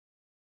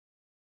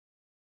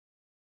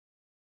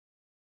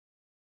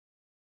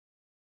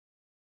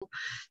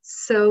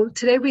So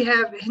today we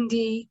have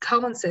Hindi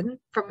Collinson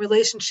from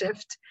Relationship,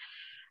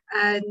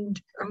 and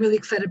I'm really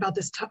excited about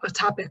this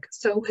topic.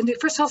 So Hindi,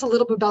 first tell us a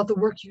little bit about the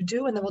work you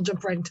do, and then we'll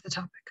jump right into the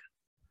topic.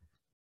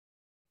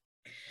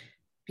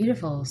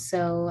 Beautiful.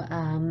 So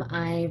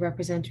I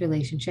represent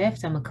Relationship.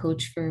 I'm a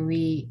coach for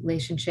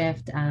Relationship,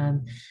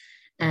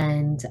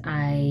 and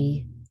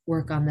I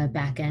work on the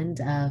back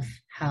end of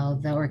how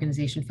the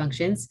organization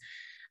functions.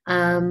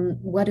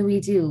 What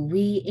do?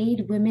 We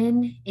aid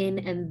women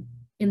in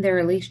their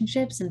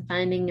relationships and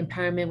finding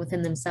empowerment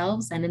within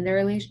themselves and in their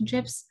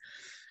relationships.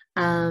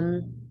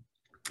 Um,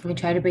 we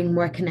try to bring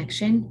more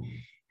connection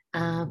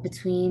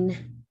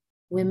between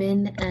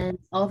women and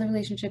all the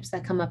relationships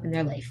that come up in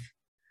their life.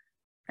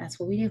 That's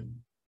what we do.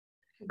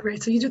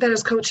 Great. So you do that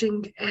as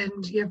coaching,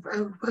 and you have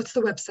what's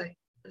the website?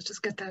 Let's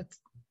just get that.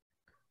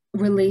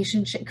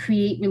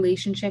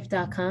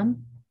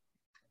 Createrelationship.com.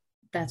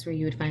 That's where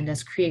you would find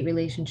us,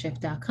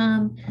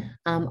 createrelationship.com.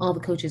 All the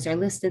coaches are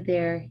listed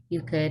there.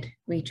 You could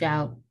reach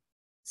out.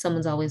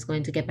 Someone's always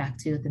going to get back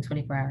to you within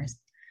 24 hours.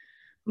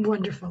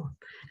 Wonderful.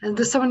 And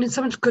there's so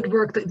much good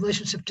work that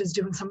Relationship is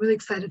doing. So I'm really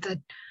excited that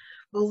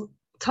we'll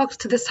talk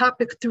to this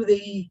topic through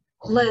the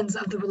lens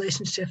of the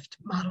relationship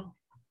model.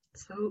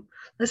 So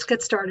let's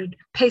get started.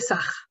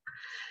 Pesach.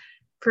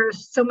 For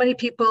so many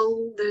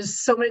people, there's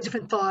so many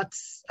different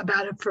thoughts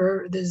about it.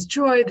 There's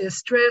joy, there's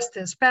stress,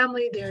 there's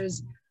family,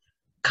 there's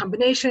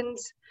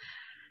combinations.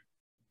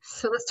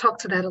 So let's talk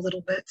to that a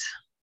little bit.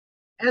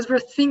 As we're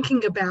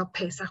thinking about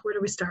Pesach, where do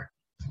we start?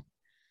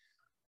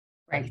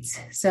 Right.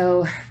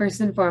 So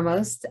first and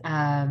foremost,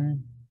 I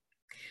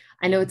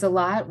know it's a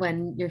lot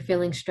when you're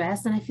feeling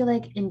stressed, and I feel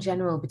like in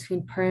general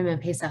between Purim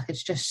and Pesach,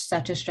 it's just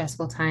such a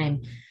stressful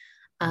time.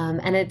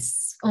 And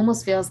it's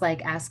almost feels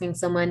like asking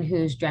someone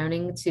who's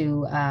drowning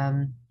to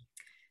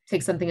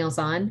take something else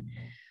on.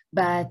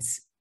 But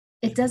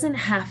it doesn't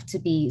have to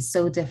be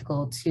so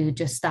difficult to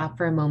just stop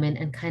for a moment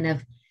and kind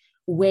of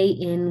weigh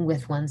in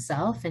with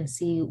oneself and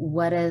see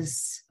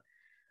what's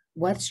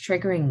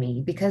triggering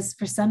me. Because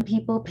for some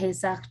people,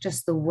 Pesach,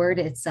 just the word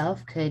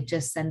itself could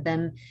just send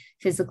them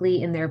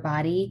physically in their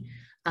body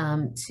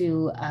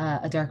to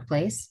a dark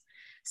place.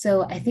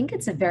 So I think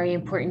it's a very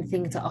important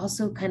thing to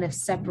also kind of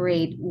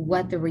separate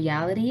what the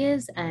reality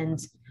is and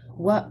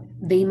what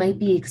they might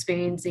be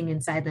experiencing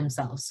inside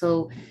themselves.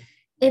 So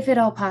if at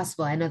all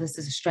possible, I know this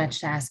is a stretch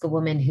to ask a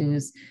woman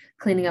who's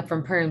cleaning up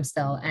from Purim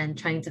still and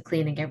trying to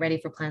clean and get ready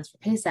for plans for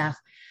Pesach,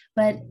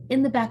 but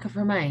in the back of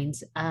her mind,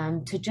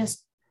 to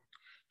just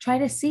try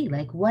to see,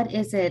 like, what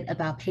is it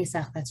about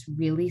Pesach that's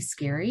really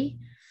scary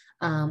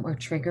or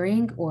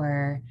triggering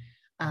or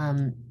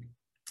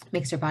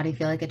makes your body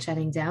feel like it's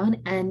shutting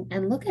down,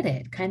 and look at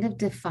it, kind of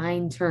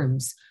define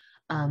terms.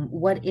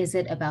 What is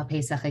it about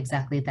Pesach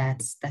exactly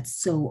that's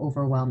so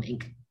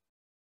overwhelming?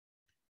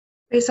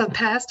 Based on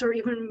past, or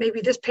even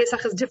maybe this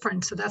Pesach is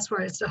different, so that's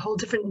why it's a whole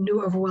different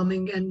new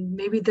overwhelming, and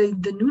maybe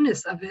the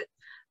newness of it,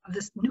 of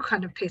this new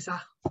kind of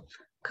Pesach,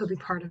 could be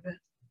part of it.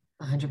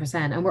 100%.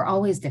 And we're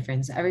always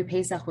different. So every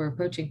Pesach, we're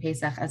approaching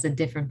Pesach as a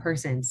different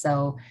person.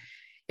 So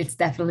it's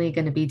definitely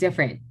going to be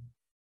different.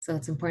 So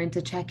it's important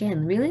to check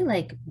in. Really,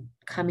 like,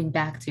 coming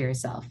back to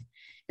yourself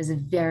is a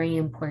very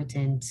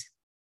important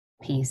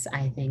piece,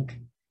 I think,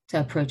 to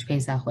approach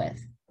Pesach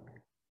with.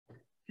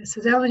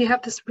 So now when you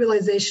have this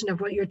realization of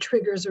what your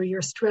triggers or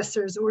your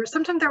stressors, or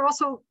sometimes they're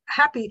also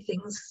happy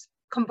things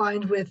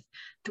combined with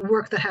the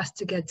work that has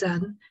to get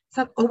done. It's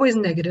not always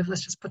negative.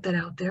 Let's just put that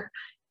out there.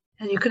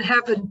 And you can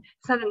have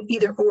it's not an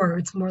either or,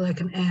 it's more like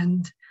an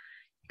and.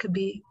 It could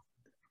be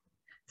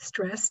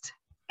stressed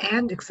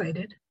and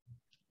excited.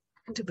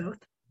 You can do both.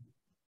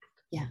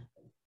 Yeah.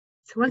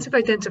 So once you've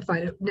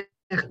identified it,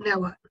 now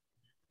what?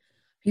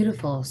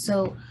 Beautiful.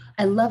 So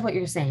I love what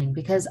you're saying,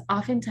 because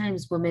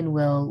oftentimes women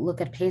will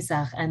look at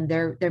Pesach and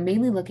they're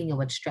mainly looking at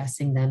what's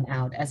stressing them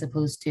out as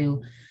opposed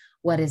to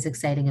what is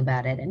exciting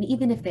about it. And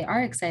even if they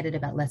are excited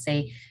about, let's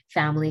say,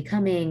 family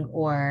coming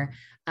or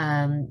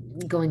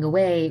going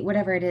away,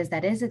 whatever it is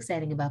that is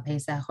exciting about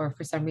Pesach, or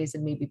for some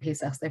reason maybe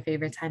Pesach's their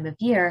favorite time of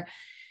year,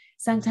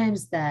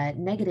 sometimes the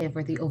negative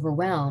or the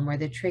overwhelm or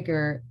the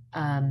trigger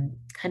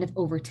kind of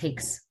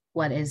overtakes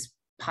what is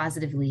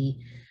positively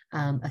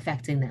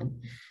affecting them.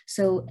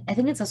 So I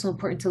think it's also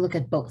important to look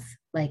at both,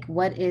 like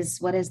what is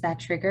that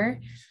trigger,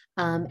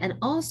 and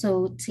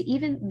also to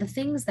even the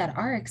things that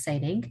are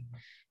exciting,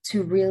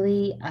 to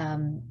really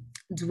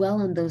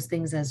dwell on those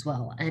things as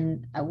well.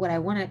 And what I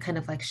want to kind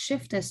of like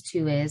shift us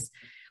to is,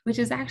 which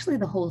is actually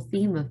the whole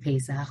theme of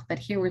Pesach, but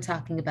here we're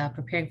talking about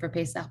preparing for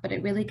Pesach, but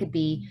it really could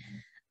be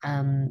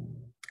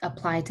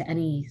applied to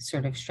any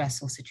sort of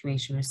stressful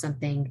situation or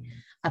something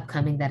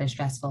upcoming that is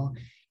stressful,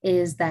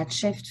 is that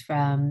shift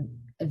from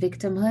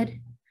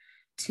victimhood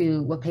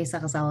to what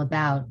Pesach is all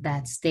about,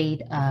 that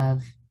state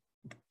of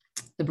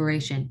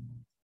liberation.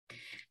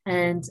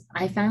 And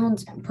I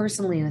found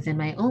personally within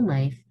my own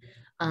life,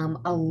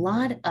 a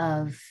lot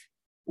of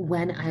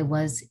when I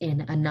was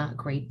in a not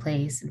great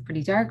place, in a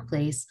pretty dark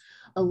place,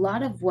 a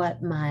lot of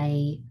what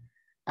my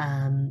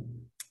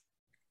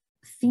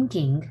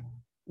thinking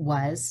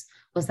was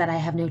that I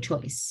have no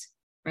choice.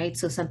 right?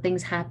 So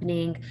something's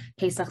happening,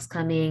 Pesach's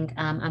coming,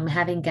 I'm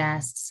having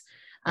guests,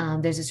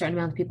 there's a certain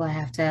amount of people I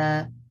have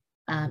to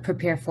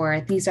prepare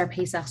for. These are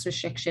Pesach's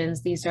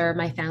restrictions, these are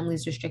my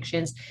family's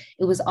restrictions.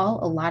 It was all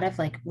a lot of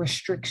like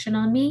restriction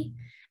on me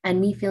and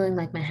me feeling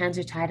like my hands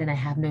are tied and I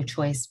have no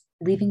choice,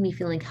 leaving me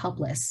feeling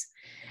helpless.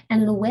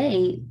 And in a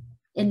way,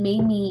 it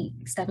made me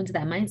step into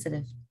that mindset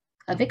of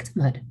a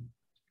victimhood.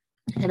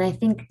 And I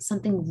think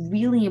something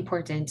really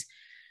important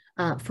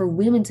for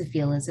women to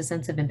feel is a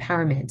sense of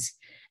empowerment.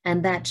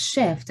 And that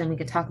shift, and we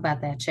could talk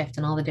about that shift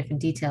and all the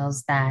different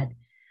details that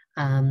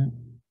um,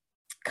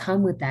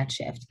 come with that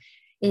shift,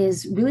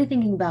 is really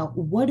thinking about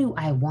what do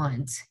I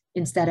want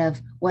instead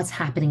of what's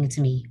happening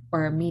to me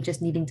or me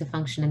just needing to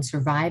function and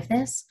survive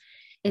this.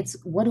 It's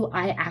what do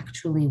I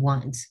actually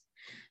want?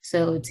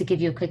 So, to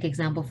give you a quick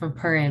example from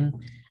Purim,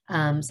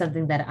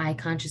 something that I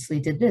consciously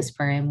did this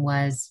Purim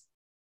was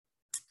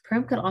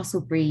Purim could also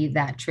be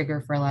that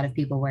trigger for a lot of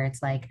people where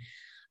it's like,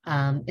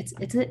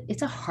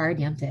 it's a hard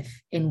Yom Tif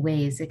in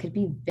ways. It could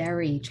be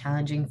very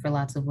challenging for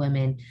lots of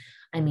women.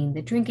 I mean,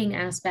 the drinking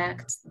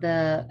aspect,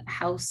 the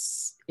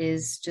house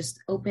is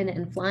just open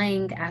and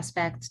flying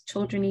aspect,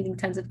 children eating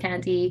tons of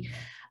candy,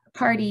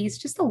 parties,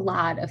 just a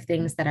lot of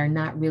things that are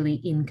not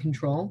really in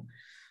control.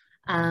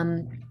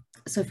 Um,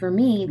 so for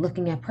me,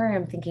 looking at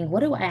Purim, thinking, what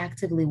do I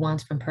actively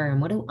want from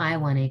Purim? What do I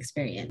want to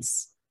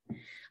experience?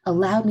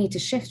 Allowed me to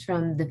shift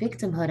from the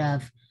victimhood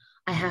of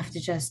I have to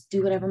just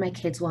do whatever my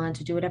kids want,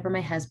 to do whatever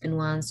my husband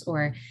wants,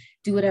 or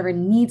do whatever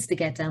needs to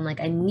get done.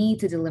 Like I need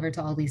to deliver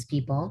to all these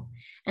people.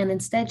 And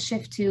instead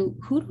shift to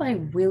who do I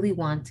really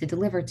want to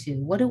deliver to?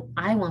 What do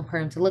I want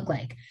Purim to look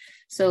like?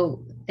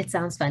 So it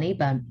sounds funny,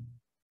 but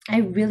I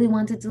really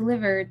wanted to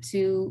deliver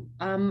to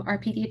our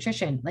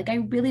pediatrician. Like I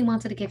really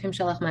wanted to give him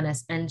Shalach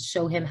Manas and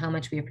show him how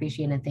much we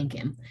appreciate and thank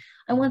him.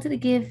 I wanted to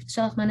give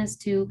Shalach Manas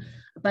to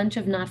a bunch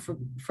of not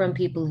from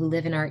people who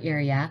live in our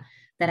area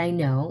that I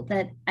know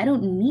that I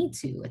don't need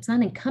to. It's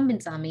not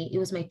incumbent on me. It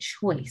was my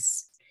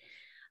choice.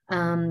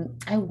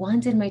 I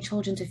wanted my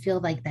children to feel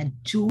like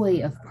that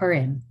joy of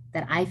Purim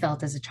that I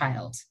felt as a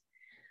child.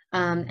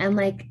 And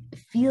like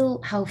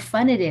feel how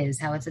fun it is,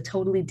 how it's a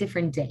totally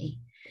different day.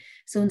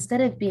 So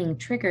instead of being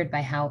triggered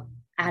by how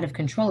out of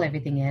control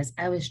everything is,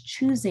 I was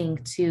choosing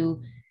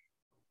to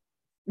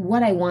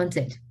what I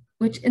wanted,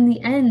 which in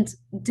the end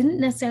didn't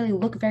necessarily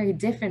look very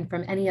different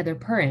from any other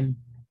Purim.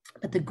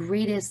 But the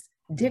greatest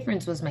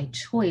difference was my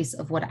choice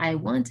of what I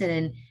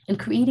wanted and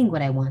creating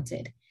what I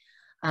wanted,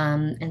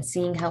 and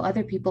seeing how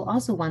other people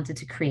also wanted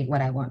to create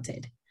what I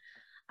wanted.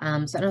 So I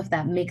don't know if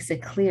that makes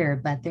it clear,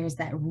 but there's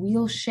that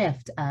real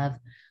shift of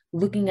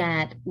looking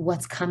at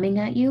what's coming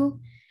at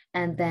you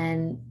and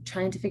then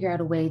trying to figure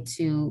out a way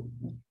to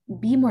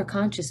be more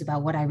conscious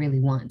about what I really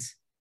want.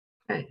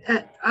 Right.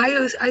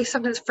 I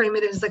sometimes frame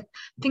it as like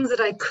things that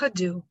I could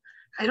do.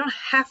 I don't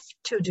have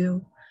to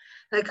do.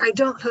 Like I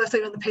don't, let's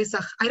say on the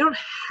Pesach, I don't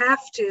have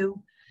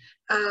to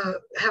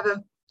have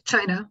a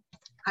china.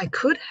 I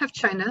could have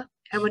china.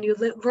 And when you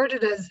word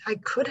it as I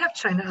could have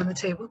china on the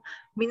table,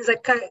 means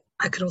like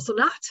I could also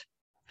not.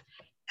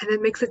 And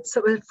it makes it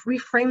so it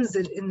reframes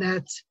it in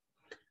that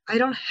I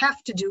don't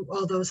have to do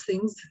all those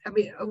things. I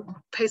mean,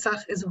 Pesach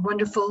is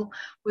wonderful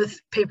with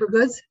paper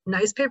goods,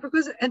 nice paper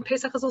goods, and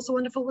Pesach is also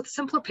wonderful with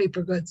simpler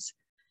paper goods.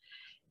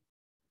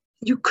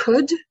 You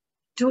could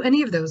do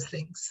any of those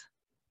things.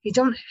 You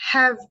don't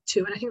have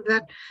to. And I think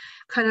that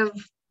kind of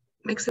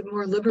makes it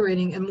more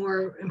liberating and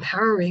more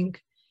empowering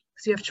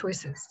because you have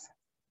choices.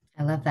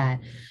 I love that.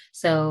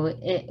 So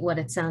what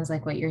it sounds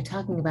like what you're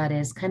talking about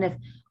is kind of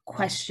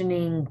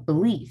questioning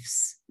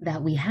beliefs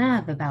that we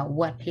have about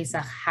what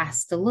Pesach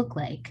has to look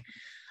like,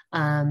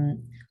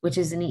 which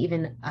is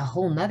even a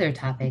whole nother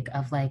topic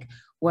of like,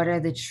 what are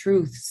the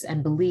truths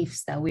and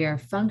beliefs that we are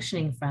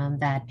functioning from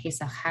that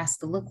Pesach has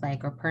to look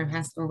like, or Purim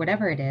has, or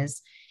whatever it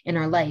is in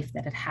our life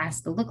that it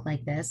has to look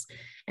like this,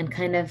 and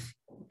kind of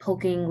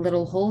poking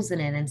little holes in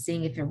it and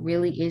seeing if it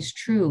really is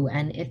true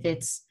and if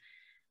it's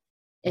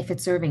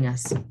serving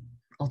us.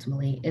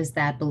 Ultimately, is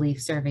that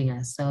belief serving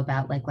us? So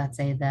about like, let's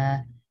say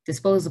the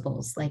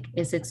disposables, like,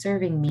 is it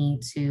serving me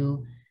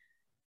to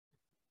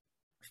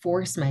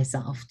force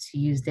myself to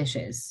use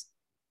dishes?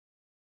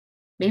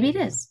 Maybe it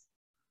is,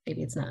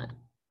 maybe it's not.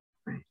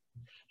 Right.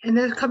 And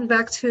then it comes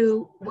back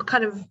to what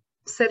kind of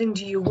setting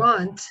do you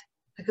want?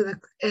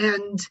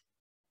 And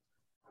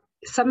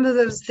some of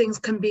those things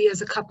can be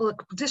as a couple of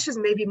dishes,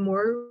 maybe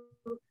more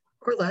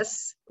or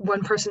less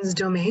one person's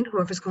domain,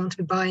 whoever's going to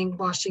be buying,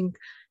 washing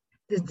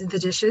the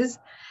dishes.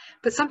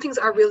 But some things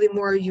are really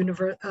more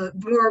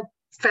more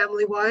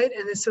family-wide,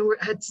 and so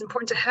it's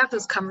important to have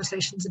those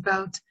conversations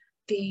about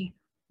the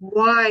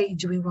why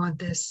do we want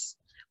this,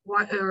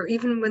 why, or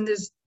even when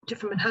there's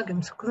different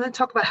minhagim. So we're going to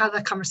talk about how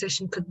that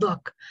conversation could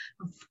look.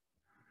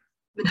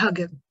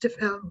 Minhagim,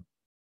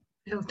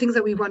 things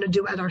that we want to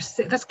do at our.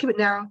 Let's keep it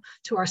narrow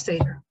to our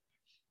seder,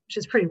 which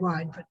is pretty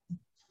wide, but.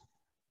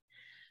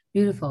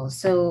 Beautiful.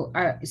 So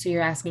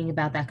you're asking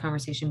about that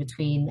conversation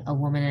between a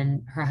woman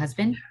and her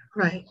husband?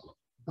 Right.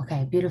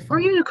 Okay, beautiful. Or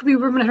even it could be a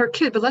woman and her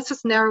kid, but let's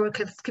just narrow it.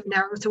 Let's keep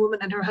narrow. It's a woman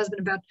and her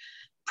husband about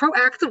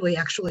proactively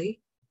actually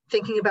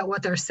thinking about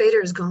what their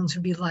Seder is going to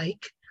be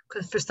like.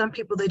 Because for some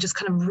people, they just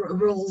kind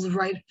of rolls,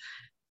 they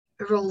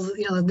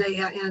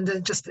and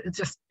it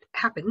just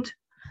happened.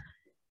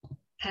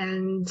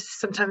 And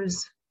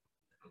sometimes,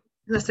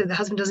 let's say the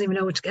husband doesn't even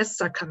know which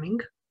guests are coming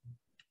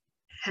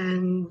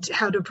and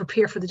how to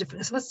prepare for the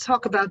different. So let's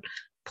talk about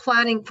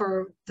planning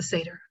for the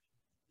Seder.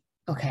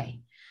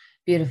 Okay.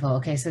 Beautiful.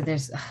 Okay, so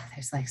there's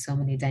like so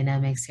many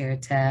dynamics here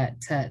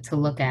to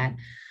look at.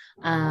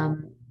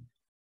 Um,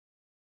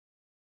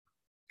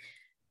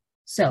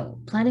 so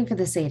planning for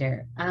the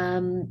Seder.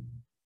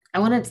 I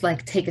wanted to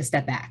like take a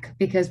step back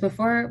because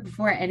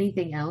before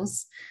anything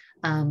else,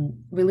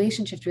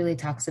 relationships really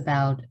talks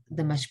about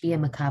the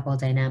mashpia makabel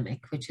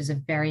dynamic, which is a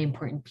very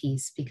important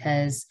piece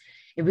because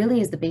it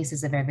really is the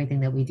basis of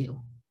everything that we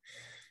do.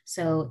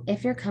 So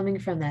if you're coming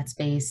from that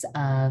space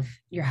of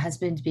your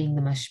husband being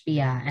the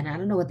mashpia, and I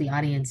don't know what the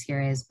audience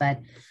here is, but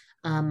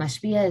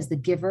mashpia is the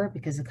giver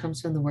because it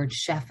comes from the word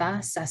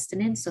shefa,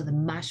 sustenance. So the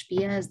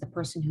mashpia is the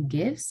person who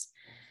gives.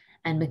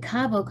 And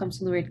makabel comes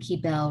from the word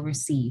kibel,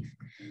 receive.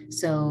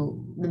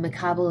 So the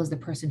makabel is the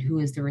person who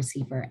is the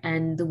receiver.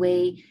 And the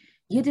way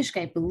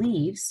Yiddishkeit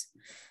believes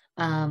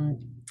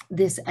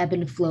this ebb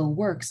and flow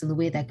works and the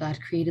way that God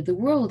created the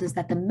world is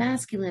that the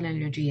masculine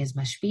energy is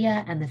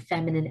mashpia and the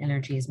feminine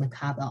energy is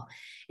makabel.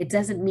 It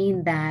doesn't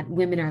mean that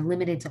women are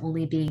limited to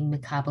only being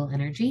makabel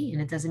energy,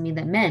 and it doesn't mean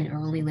that men are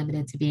only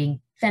limited to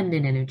being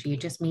feminine energy.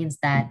 It just means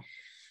that,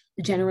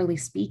 generally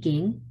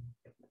speaking,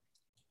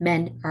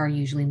 men are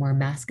usually more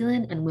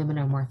masculine and women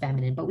are more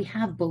feminine, but we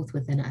have both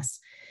within us.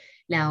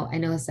 Now, I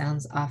know it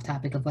sounds off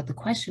topic of what the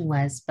question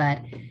was, but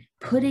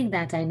putting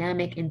that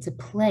dynamic into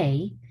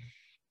play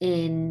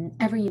in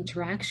every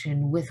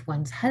interaction with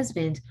one's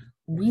husband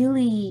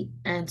really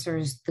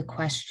answers the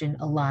question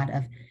a lot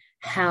of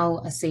how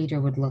a Seder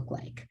would look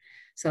like.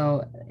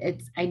 So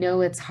I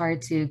know it's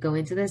hard to go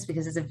into this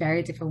because it's a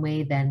very different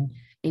way than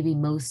maybe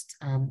most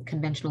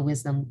conventional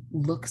wisdom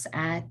looks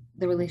at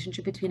the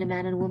relationship between a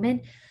man and a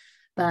woman.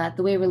 But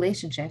the way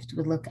relationships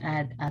would look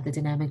at the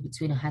dynamic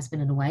between a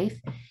husband and a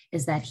wife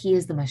is that he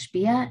is the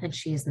mashpia and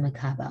she is the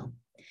makabel.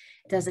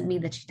 It doesn't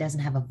mean that she doesn't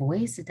have a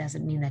voice. It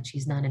doesn't mean that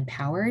she's not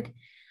empowered.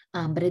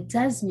 But it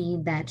does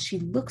mean that she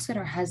looks at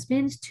her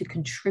husband to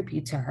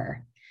contribute to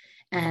her,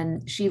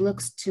 and she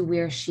looks to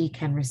where she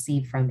can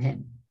receive from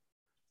him.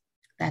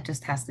 That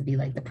just has to be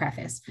like the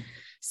preface.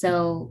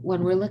 So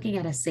when we're looking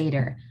at a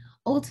Seder,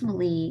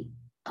 ultimately,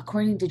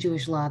 according to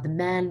Jewish law, the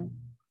man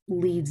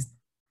leads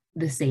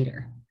the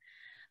Seder.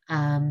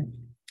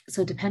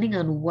 So depending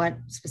on what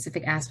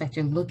specific aspect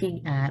you're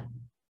looking at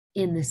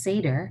in the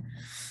Seder,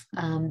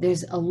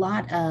 there's a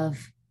lot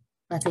of,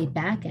 let's say,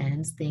 back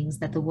ends, things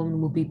that the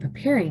woman will be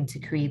preparing to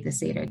create the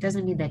Seder. It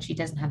doesn't mean that she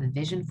doesn't have a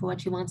vision for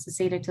what she wants the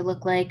Seder to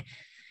look like.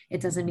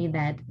 It doesn't mean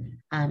that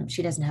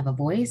she doesn't have a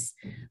voice,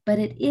 but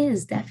it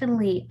is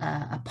definitely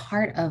a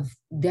part of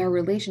their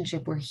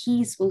relationship where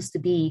he's supposed to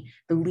be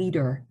the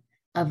leader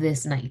of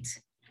this night.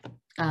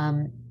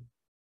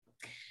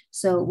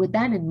 So with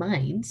that in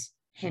mind,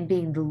 him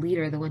being the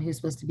leader, the one who's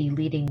supposed to be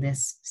leading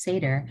this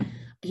Seder,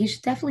 he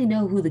should definitely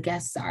know who the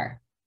guests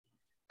are.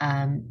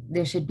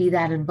 There should be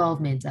that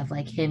involvement of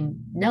like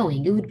him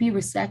knowing. It would be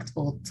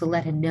respectful to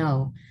let him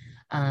know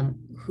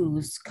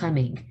who's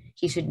coming.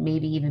 He should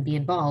maybe even be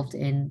involved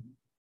in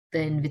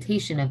the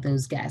invitation of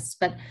those guests.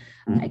 But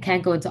I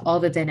can't go into all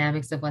the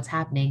dynamics of what's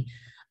happening.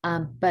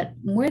 But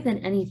more than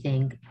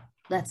anything,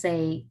 let's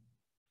say,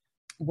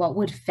 what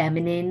would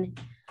feminine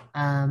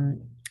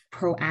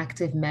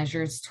proactive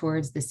measures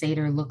towards the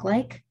Seder look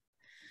like?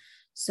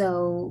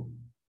 So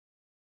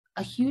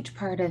a huge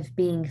part of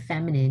being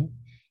feminine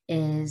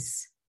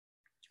is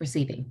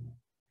receiving.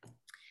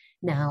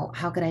 Now,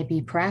 how could I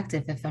be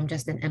proactive if I'm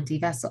just an empty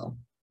vessel,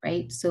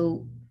 right?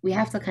 So we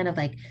have to kind of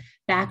like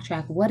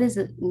backtrack. What does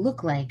it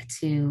look like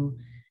to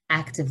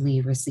actively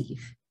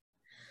receive?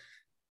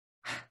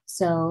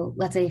 So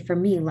let's say for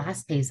me,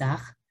 last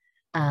Pesach,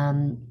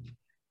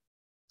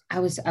 I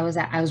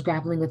was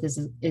grappling with this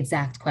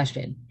exact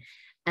question,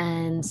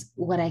 and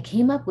what I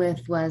came up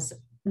with was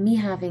me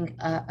having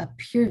a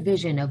pure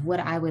vision of what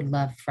I would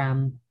love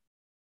from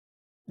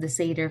the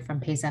Seder,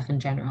 from Pesach in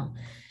general.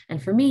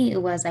 And for me,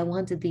 it was I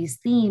wanted these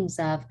themes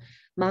of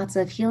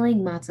matzah of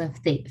healing, matzah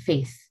of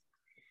faith.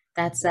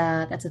 That's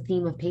a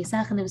theme of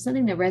Pesach, and it was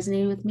something that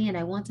resonated with me, and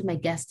I wanted my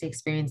guests to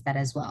experience that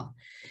as well.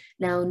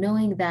 Now,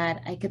 knowing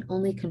that I could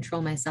only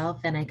control myself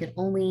and I could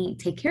only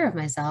take care of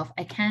myself,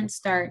 I can't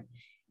start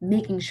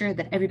making sure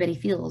that everybody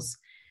feels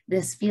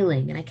this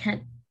feeling, and I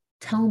can't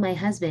tell my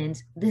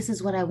husband, this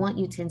is what I want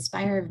you to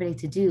inspire everybody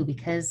to do,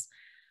 because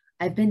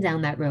I've been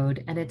down that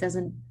road and it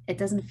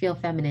doesn't feel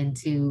feminine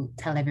to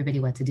tell everybody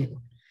what to do.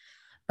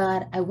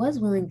 But I was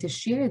willing to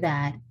share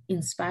that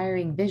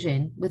inspiring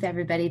vision with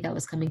everybody that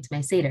was coming to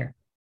my Seder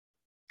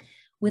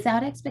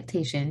without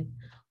expectation,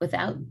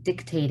 without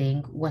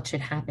dictating what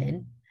should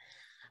happen.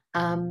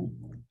 And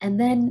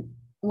then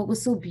what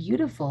was so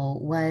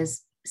beautiful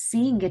was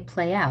seeing it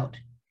play out,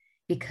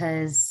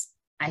 because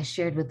I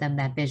shared with them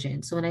that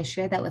vision. So when I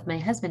shared that with my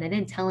husband, I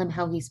didn't tell him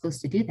how he's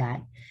supposed to do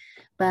that,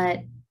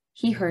 but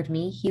he heard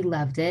me, he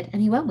loved it,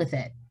 and he went with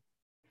it.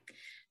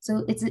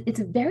 So it's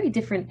a very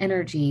different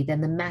energy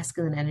than the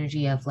masculine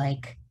energy of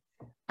like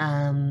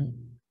um,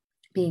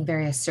 being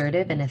very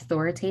assertive and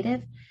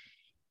authoritative,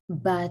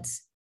 but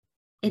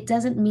it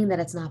doesn't mean that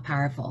it's not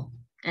powerful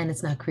and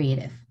it's not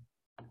creative.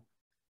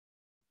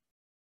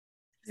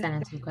 Does that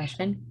answer your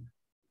question?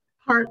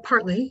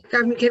 Partly.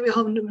 Gave me a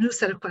whole new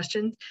set of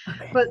questions.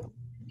 Okay. But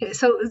okay,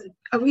 so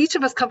each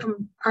of us come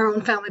from our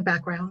own family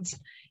backgrounds,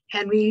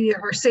 and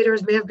our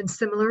seders may have been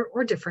similar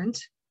or different,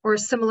 or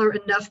similar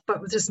enough, but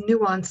just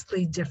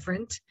nuancedly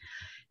different.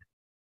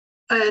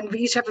 And we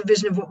each have a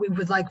vision of what we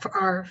would like for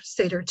our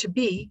seder to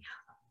be.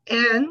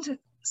 And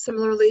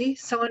similarly,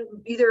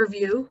 either of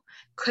you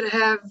could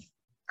have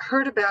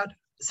heard about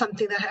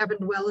something that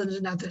happened well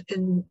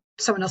in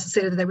someone else's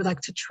seder that they would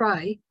like to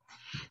try.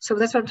 So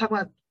that's what I'm talking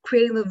about,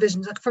 creating the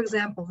visions. Like, for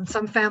example, in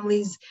some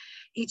families,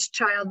 each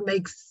child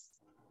makes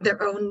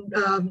their own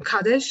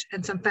Kaddish,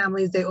 and some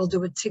families, they all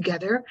do it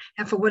together.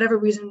 And for whatever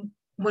reason,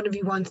 one of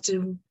you wants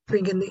to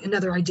bring in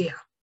another idea.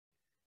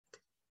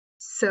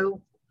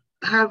 So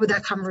how would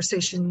that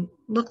conversation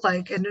look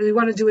like? And do we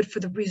want to do it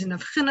for the reason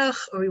of chinuch,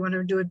 or we want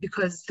to do it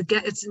because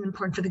it's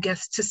important for the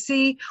guests to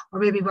see, or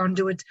maybe we want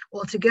to do it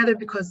all together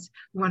because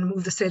we want to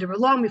move the seder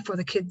along before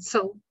the kids.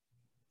 So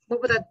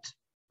what would that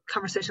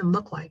conversation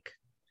look like?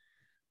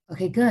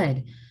 Okay,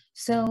 good.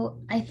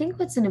 So I think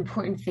what's an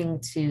important thing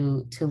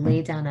to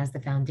lay down as the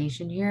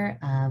foundation here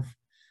of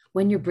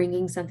when you're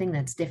bringing something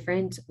that's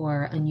different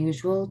or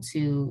unusual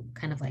to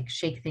kind of like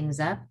shake things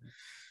up.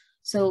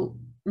 So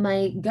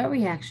my gut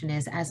reaction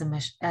is as a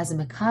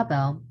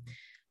makabel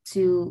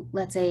to,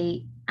 let's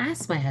say,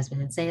 ask my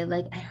husband and say,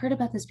 like, I heard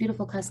about this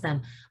beautiful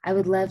custom. I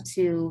would love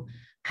to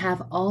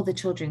have all the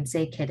children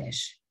say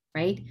Kiddush,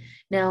 right?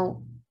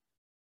 Now,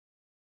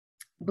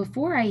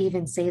 before I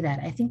even say that,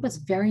 I think what's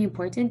very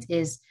important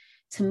is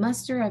to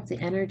muster up the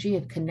energy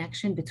of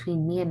connection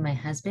between me and my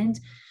husband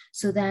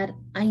so that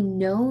I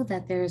know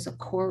that there's a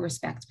core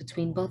respect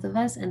between both of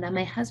us and that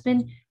my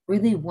husband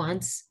really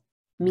wants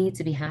me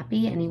to be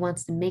happy and he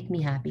wants to make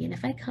me happy. And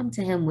if I come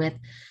to him with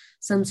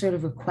some sort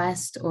of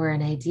request or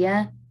an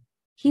idea,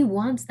 he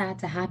wants that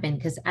to happen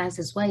because as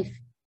his wife,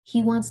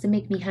 he wants to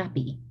make me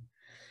happy.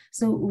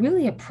 So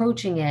really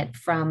approaching it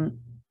from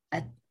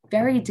a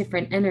very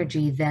different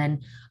energy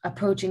than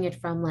approaching it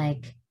from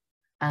like,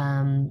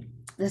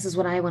 this is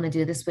what I want to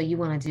do, this is what you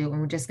want to do, and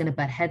we're just going to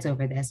butt heads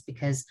over this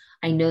because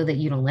I know that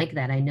you don't like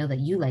that. I know that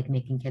you like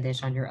making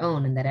Kiddush on your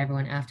own and that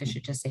everyone after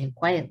should just say it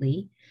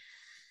quietly.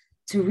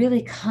 To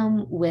really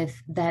come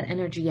with that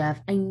energy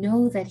of, I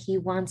know that he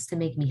wants to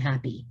make me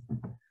happy.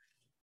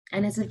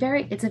 And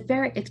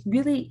it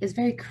really is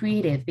very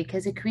creative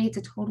because it creates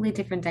a totally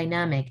different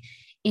dynamic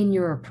in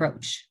your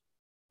approach.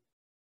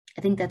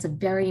 I think that's a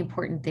very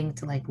important thing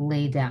to like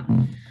lay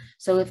down.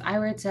 So if I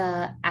were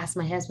to ask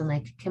my husband,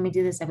 like, can we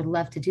do this? I would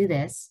love to do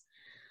this.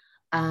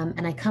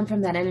 And I come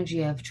from that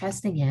energy of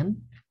trusting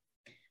him,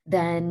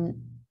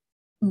 then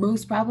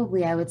most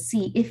probably I would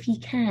see if he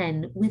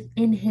can,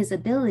 within his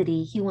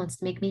ability, he wants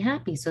to make me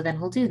happy. So then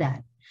he'll do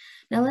that.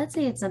 Now, let's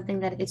say it's something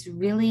that it's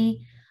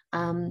really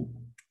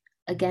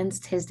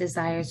against his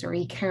desires or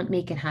he can't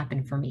make it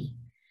happen for me.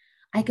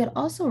 I could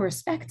also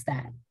respect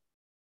that.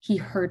 He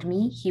heard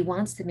me, he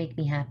wants to make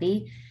me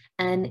happy.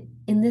 And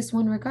in this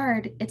one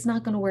regard, it's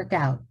not going to work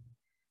out.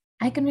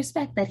 I can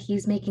respect that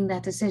he's making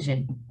that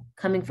decision,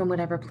 coming from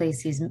whatever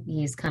place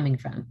he's coming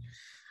from.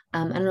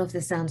 I don't know if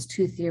this sounds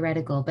too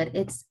theoretical, but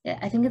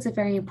I think it's a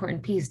very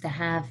important piece to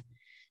have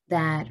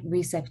that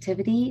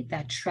receptivity,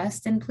 that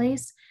trust in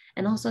place,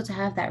 and also to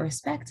have that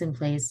respect in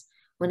place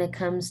when it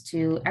comes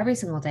to every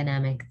single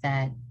dynamic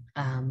that,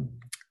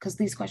 because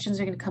these questions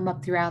are going to come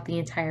up throughout the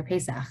entire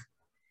Pesach.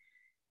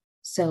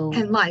 So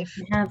in life,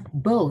 have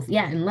both,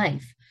 yeah, in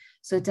life.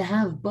 So to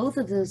have both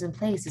of those in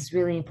place is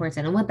really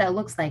important. And what that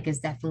looks like is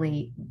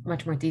definitely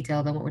much more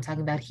detailed than what we're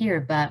talking about here,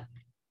 but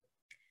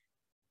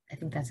I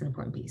think that's an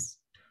important piece.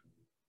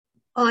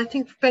 Well, I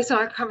think based on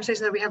our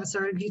conversation that we have at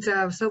Sarah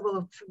Gita,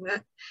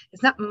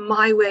 it's not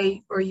my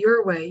way or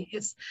your way.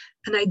 It's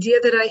an idea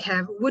that I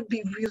have would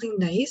be really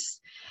nice.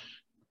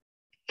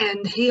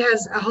 And he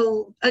has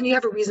and you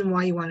have a reason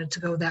why you wanted to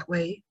go that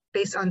way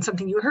based on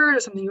something you heard or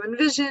something you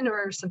envisioned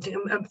or something,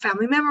 a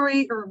family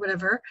memory or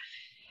whatever.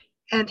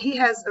 And he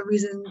has a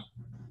reason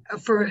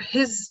for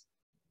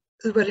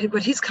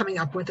what he's coming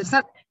up with. It's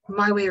not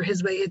my way or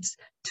his way. It's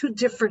two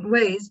different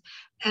ways.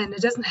 And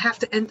it doesn't have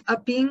to end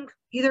up being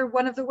either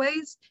one of the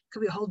ways. It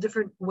could be a whole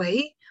different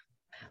way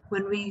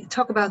when we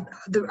talk about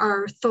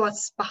our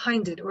thoughts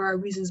behind it or our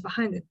reasons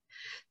behind it.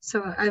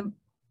 So I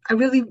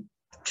really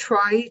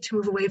try to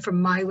move away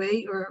from my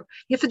way, or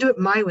you have to do it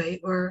my way,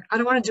 or I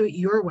don't want to do it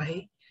your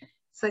way.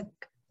 It's like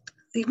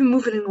even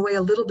moving away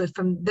a little bit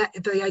from that,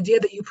 the idea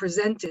that you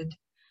presented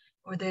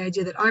or the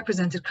idea that I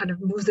presented kind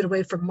of moves it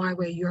away from my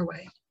way, your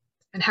way.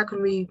 And how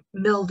can we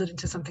meld it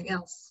into something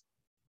else?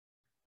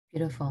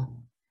 Beautiful.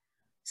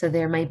 So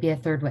there might be a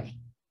third way.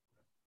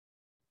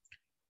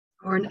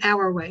 Or an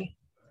our way.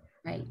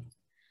 Right.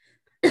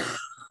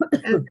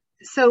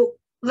 So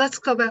let's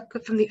go back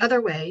from the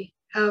other way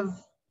of,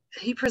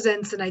 he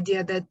presents an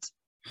idea that's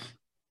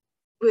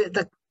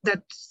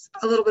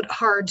a little bit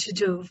hard to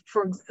do.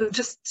 For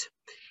just,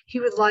 he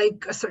would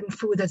like a certain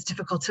food that's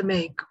difficult to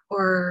make,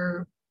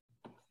 or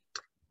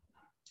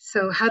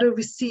so how to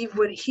receive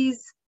what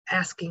he's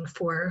asking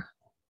for,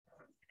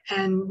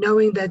 and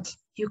knowing that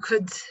you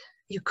could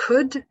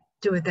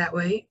do it that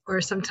way, or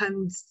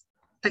sometimes,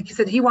 like you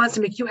said, he wants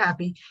to make you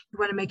happy, you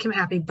want to make him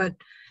happy, but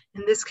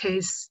in this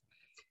case,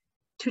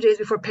 2 days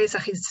before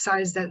Pesach, he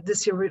decides that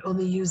this year we're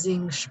only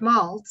using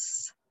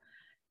schmaltz.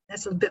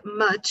 That's a bit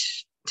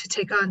much to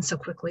take on so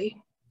quickly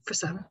for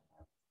some.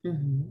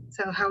 Mm-hmm.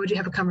 So how would you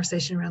have a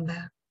conversation around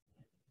that?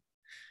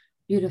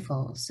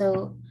 Beautiful.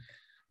 So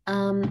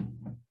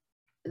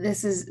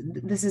this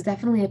is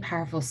definitely a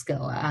powerful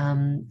skill.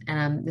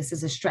 And this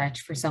is a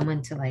stretch for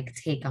someone to like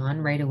take on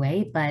right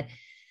away, but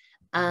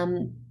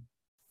um,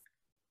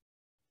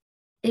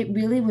 it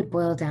really would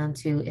boil down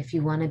to, if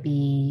you want to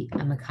be a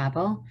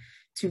makabel,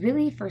 to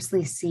really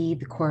firstly see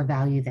the core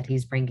value that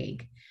he's bringing.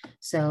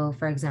 So,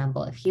 for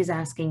example, if he's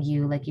asking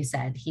you, like you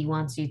said, he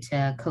wants you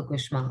to cook with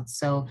schmaltz.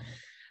 So,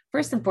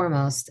 first and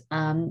foremost,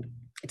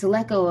 to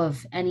let go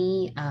of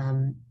any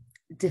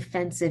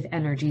defensive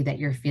energy that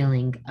you're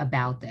feeling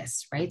about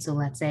this, right? So,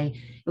 let's say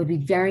it would be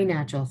very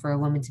natural for a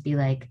woman to be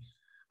like,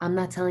 I'm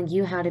not telling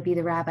you how to be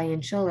the rabbi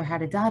in shul or how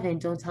to daven.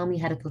 Don't tell me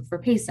how to cook for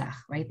Pesach,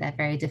 right? That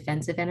very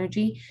defensive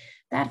energy,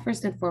 that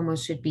first and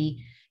foremost should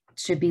be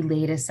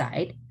laid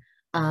aside.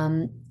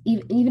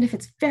 Even if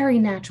it's very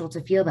natural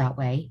to feel that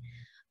way,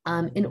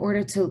 in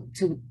order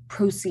to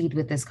proceed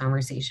with this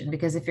conversation.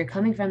 Because if you're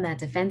coming from that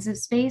defensive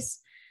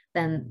space,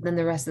 then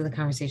the rest of the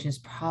conversation is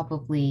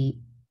probably,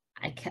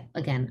 I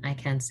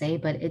can't say,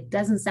 but it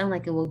doesn't sound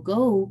like it will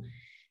go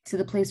to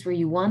the place where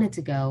you want it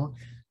to go,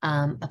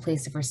 a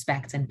place of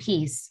respect and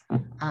peace,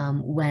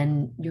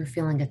 when you're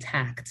feeling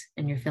attacked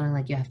and you're feeling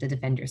like you have to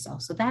defend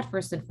yourself. So that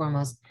first and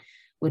foremost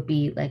would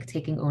be like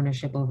taking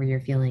ownership over your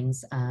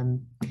feelings,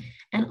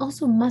 and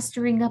also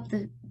mustering up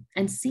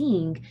and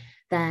seeing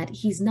that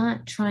he's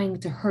not trying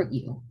to hurt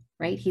you,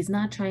 right? He's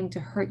not trying to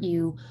hurt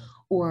you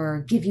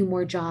or give you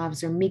more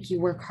jobs or make you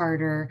work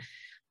harder.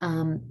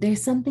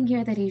 There's something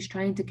here that he's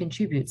trying to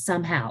contribute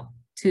somehow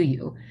to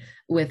you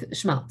with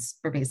schmaltz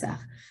for Pesach.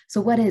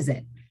 So what is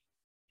it?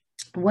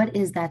 What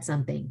is that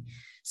something?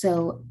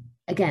 So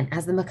again,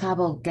 as the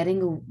makabel,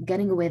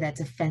 getting away that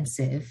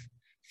defensive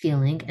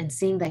feeling and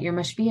seeing that your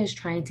mashpia is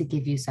trying to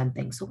give you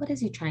something. So what is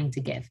he trying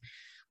to give?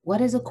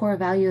 What is a core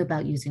value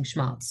about using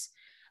schmaltz?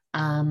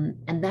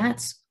 And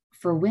that's,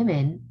 for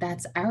women,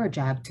 that's our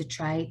job to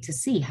try to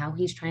see how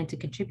he's trying to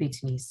contribute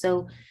to me.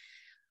 So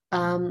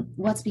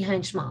what's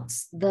behind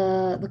schmaltz?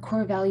 The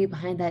core value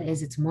behind that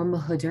is it's more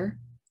mahuder,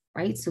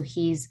 right? So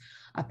he's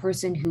a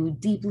person who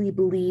deeply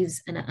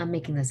believes, and I'm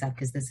making this up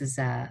because this is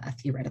a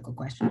theoretical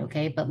question,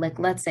 okay? But like,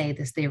 let's say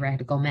this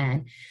theoretical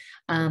man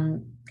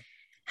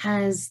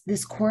has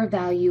this core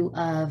value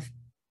of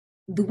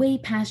the way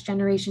past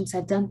generations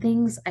have done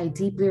things, I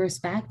deeply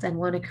respect and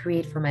want to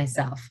create for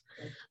myself.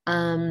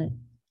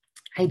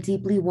 I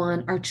deeply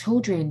want our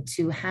children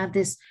to have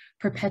this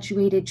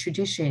perpetuated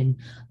tradition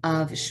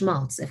of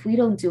schmaltz. If we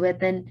don't do it,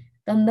 then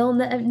they'll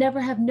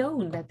never have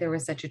known that there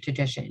was such a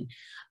tradition.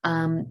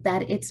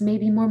 That it's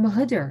maybe more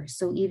mahuder.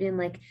 So even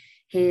like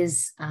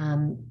his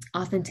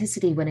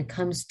authenticity when it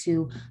comes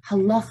to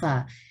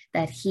halacha,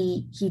 that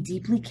he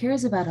deeply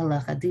cares about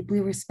halacha, deeply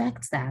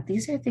respects that.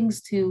 These are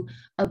things to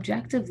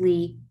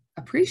objectively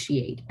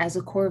appreciate as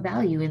a core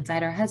value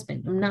inside our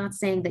husband. I'm not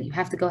saying that you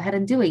have to go ahead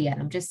and do it yet.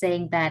 I'm just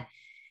saying that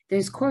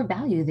there's core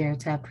value there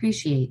to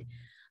appreciate.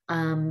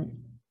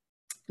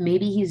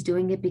 Maybe he's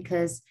doing it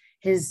because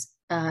his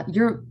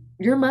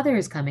your mother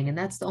is coming and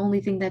that's the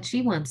only thing that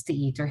she wants to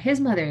eat, or his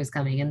mother is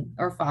coming and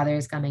or father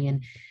is coming,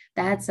 and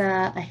that's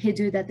a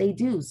hidur that they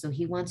do. So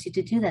he wants you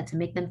to do that to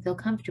make them feel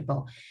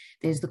comfortable.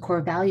 There's the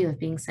core value of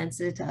being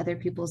sensitive to other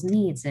people's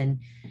needs and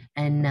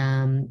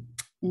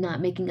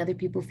not making other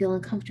people feel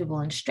uncomfortable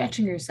and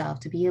stretching yourself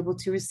to be able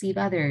to receive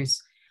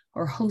others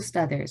or host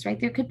others, right?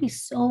 There could be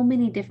so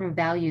many different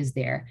values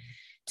there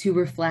to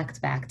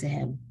reflect back to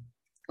him.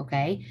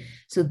 Okay.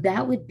 So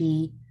that would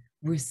be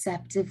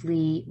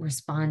receptively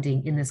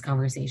responding in this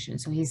conversation.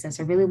 So he says,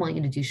 I really want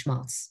you to do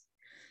schmaltz.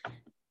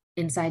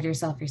 Inside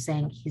yourself, you're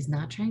saying, he's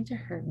not trying to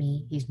hurt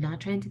me. He's not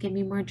trying to give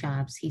me more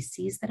jobs. He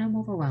sees that I'm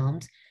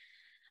overwhelmed.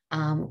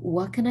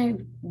 What can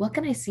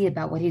I see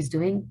about what he's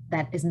doing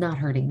that is not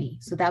hurting me?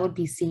 So that would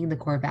be seeing the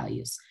core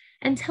values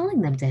and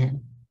telling them to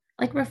him,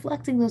 like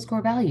reflecting those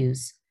core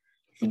values.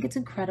 I think it's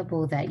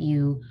incredible that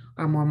you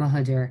are more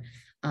mahuder,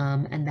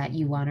 and that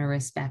you want to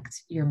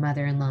respect your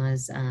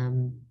mother-in-law's,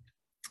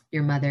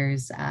 your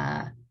mother's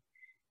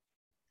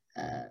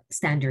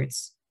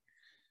standards,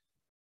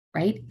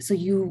 right? So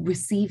you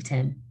received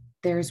him.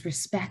 There's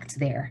respect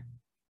there.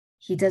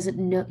 He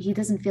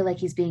doesn't feel like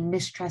he's being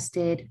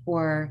mistrusted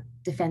or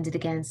defended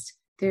against.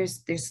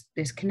 There's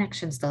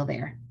connection still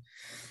there.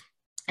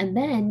 And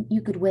then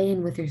you could weigh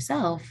in with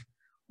yourself,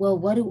 well,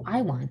 what do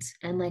I want?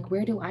 And like,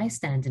 where do I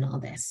stand in all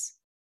this?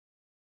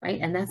 right?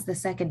 And that's the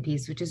second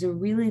piece, which is a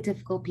really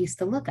difficult piece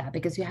to look at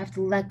because you have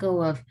to let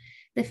go of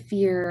the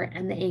fear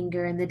and the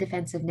anger and the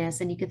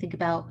defensiveness. And you can think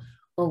about,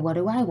 well, what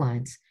do I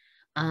want?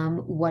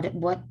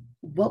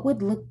 What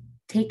would look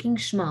taking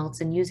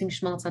schmaltz and using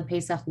schmaltz on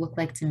Pesach look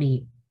like to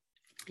me?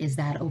 Is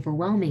that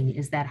overwhelming?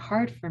 Is that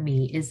hard for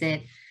me? Is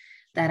it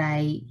that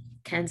I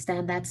can't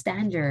stand that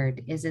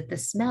standard? Is it the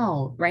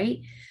smell, right?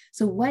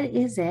 So what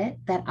is it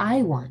that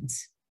I want?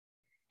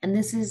 And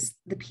this is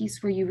the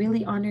piece where you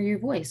really honor your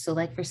voice. So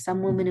like for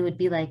some women, it would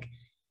be like,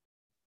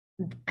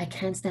 I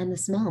can't stand the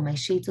smell. My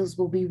shaitos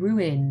will be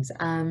ruined.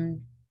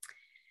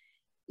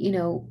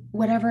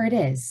 Whatever it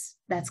is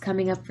that's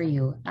coming up for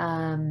you.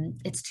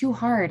 It's too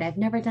hard. I've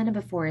never done it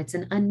before. It's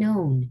an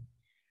unknown,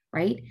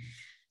 right?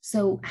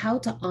 So how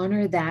to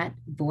honor that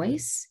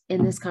voice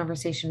in this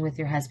conversation with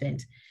your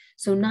husband.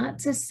 So not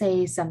to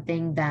say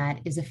something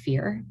that is a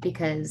fear,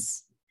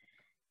 because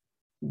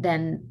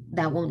then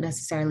that won't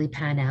necessarily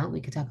pan out.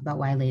 We could talk about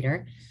why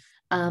later.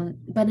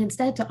 But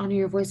instead to honor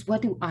your voice,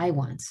 what do I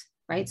want,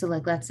 right? So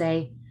like, let's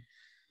say,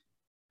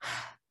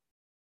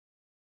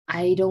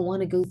 I don't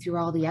want to go through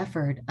all the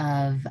effort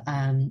of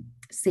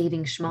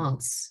saving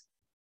schmaltz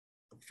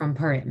from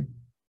Purim,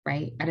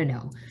 right? I don't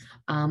know.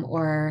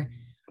 Or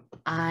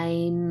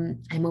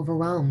I'm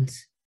overwhelmed,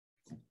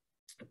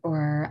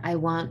 or I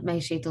want my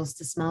shaitos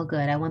to smell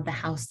good. I want the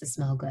house to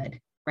smell good,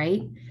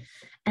 right?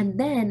 And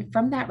then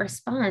from that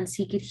response,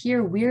 he could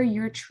hear where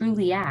you're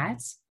truly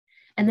at.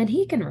 And then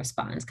he can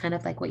respond, kind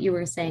of like what you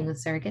were saying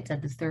with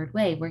Saragita, the third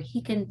way, where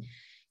he can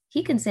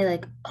say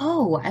like,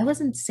 oh, I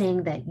wasn't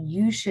saying that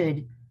you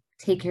should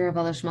take care of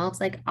all the schmaltz.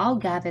 Like, I'll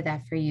gather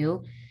that for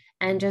you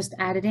and just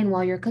add it in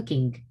while you're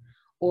cooking.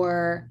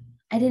 Or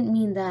I didn't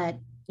mean that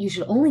you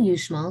should only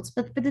use schmaltz,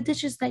 but for the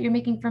dishes that you're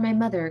making for my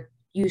mother,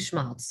 use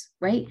schmaltz,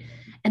 right?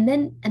 And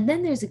then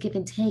there's a give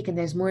and take, and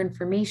there's more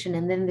information,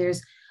 and then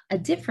there's a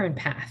different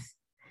path.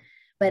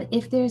 But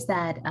if there's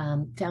that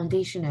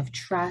foundation of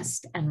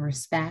trust and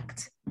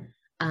respect,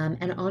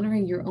 and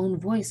honoring your own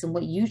voice and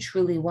what you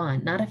truly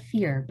want, not a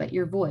fear, but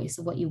your voice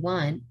of what you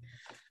want,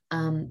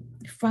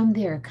 from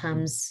there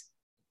comes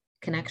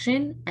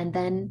connection, and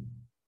then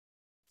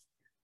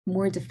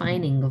more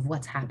defining of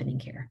what's happening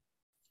here.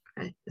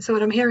 Right. So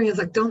what I'm hearing is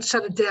like, don't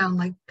shut it down.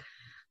 Like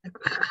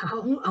I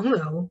don't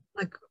know,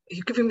 like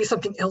you're giving me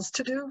something else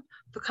to do,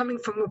 but coming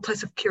from a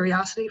place of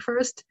curiosity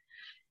first,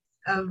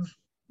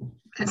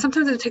 and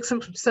sometimes it takes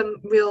some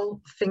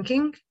real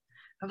thinking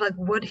of like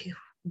what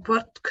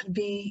could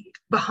be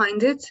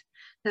behind it.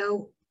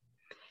 Now,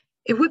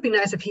 it would be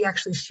nice if he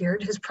actually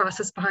shared his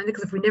process behind it,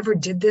 because if we never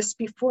did this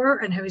before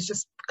and he was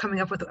just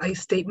coming up with a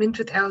statement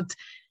without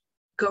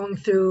going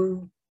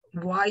through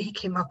why he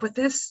came up with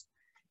this,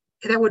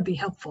 that would be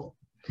helpful.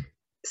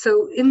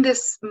 So in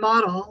this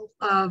model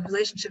of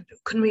relationship,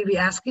 couldn't we be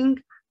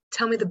asking,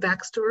 tell me the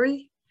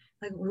backstory?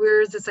 Like,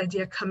 where is this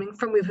idea coming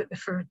from?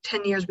 For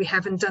 10 years, we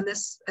haven't done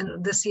this,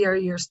 and this year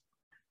you're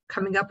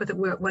coming up with it.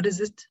 What is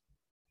it?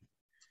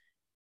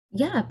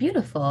 Yeah,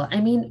 beautiful. I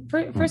mean,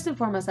 first and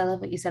foremost, I love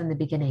what you said in the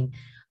beginning.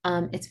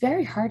 It's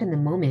very hard in the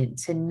moment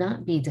to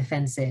not be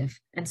defensive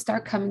and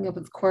start coming up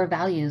with core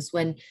values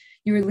when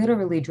you're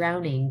literally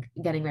drowning,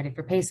 getting ready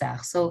for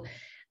Pesach. So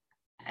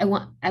I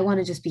want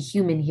to just be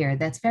human here.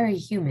 That's very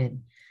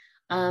human.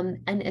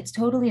 And it's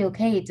totally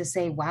okay to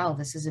say, wow,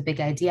 this is a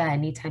big idea. I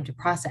need time to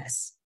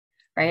process,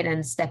 right?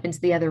 And step into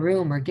the other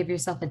room or give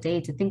yourself a day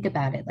to think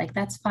about it. Like,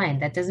 that's fine.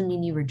 That doesn't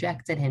mean you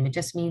rejected him. It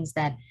just means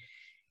that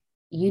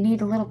you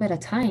need a little bit of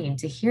time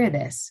to hear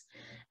this.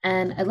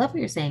 And I love what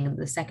you're saying in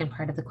the second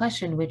part of the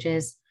question, which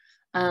is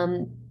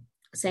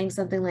saying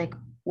something like,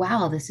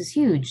 wow, this is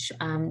huge.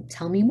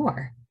 Tell me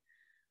more.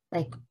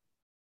 Like,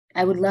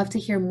 I would love to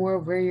hear more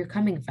where you're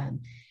coming from.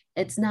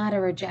 It's not a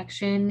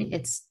rejection.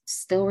 It's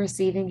still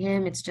receiving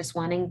him. It's just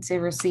wanting to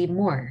receive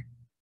more.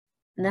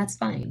 And that's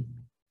fine.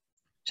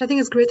 So I think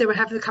it's great that we're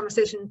having the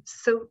conversation.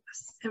 So,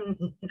 I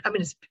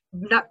mean, it's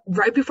not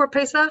right before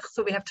Pesach,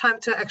 so we have time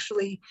to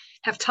actually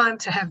have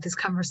these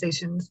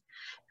conversations,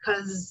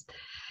 because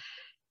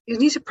you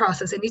need to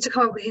process. You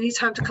need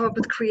time to come up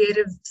with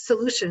creative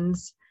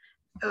solutions,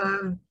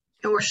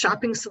 or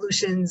shopping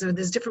solutions, or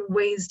there's different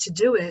ways to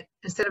do it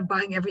instead of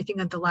buying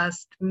everything at the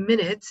last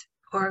minute.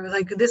 Or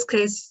like in this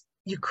case,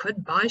 you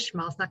could buy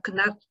schmaltz, not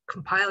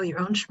compile your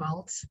own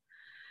schmaltz,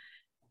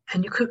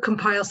 and you could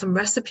compile some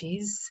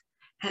recipes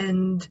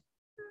and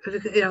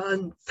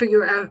and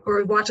figure out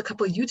or watch a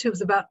couple of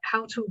YouTubes about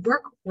how to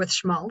work with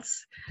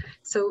schmaltz.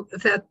 So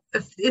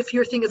if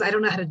your thing is, I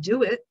don't know how to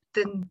do it,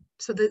 then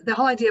so the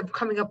whole idea of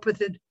coming up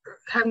with it,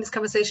 having these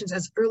conversations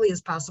as early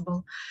as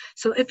possible.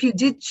 So if you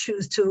did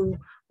choose to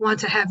want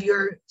to have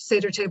your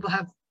Seder table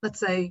have, let's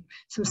say,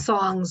 some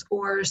songs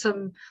or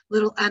some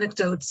little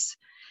anecdotes,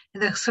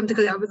 and that's something,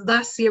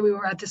 last year we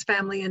were at this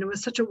family and it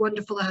was such a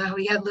wonderful how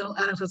we had little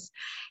anecdotes.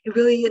 It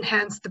really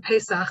enhanced the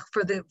Pesach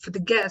for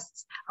the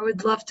guests. I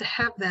would love to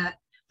have that,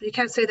 but you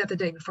can't say that the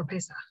day before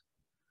Pesach.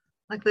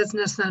 Like, that's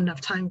just not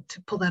enough time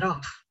to pull that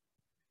off.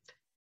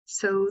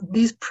 So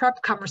these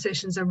prep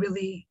conversations are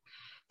really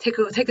take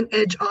an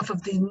edge off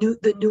of the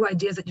new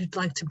ideas that you'd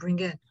like to bring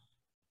in.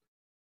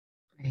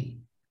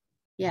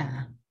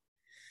 Yeah,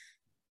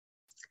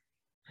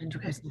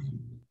 Okay. 100%.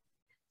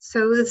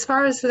 So as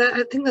far as that,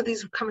 I think that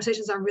these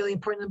conversations are really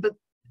important. But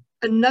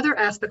another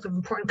aspect of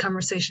important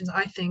conversations,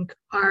 I think,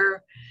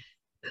 are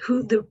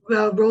who the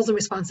roles and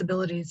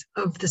responsibilities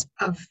of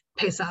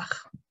Pesach.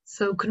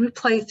 So could we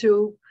play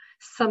through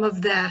some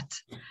of that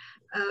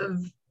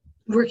of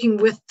working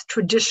with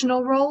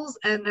traditional roles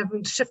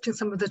and shifting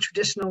some of the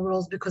traditional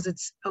roles because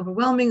it's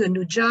overwhelming, a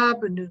new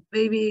job, a new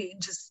baby,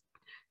 just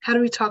how do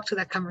we talk to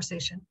that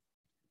conversation?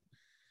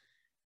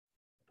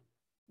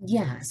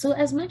 Yeah. So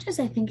as much as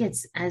I think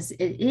as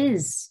it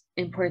is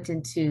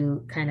important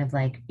to kind of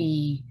like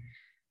be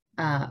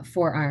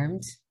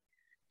forearmed,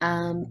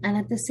 and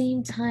at the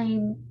same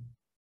time,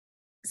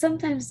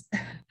 sometimes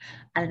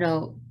I don't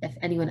know if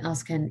anyone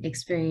else can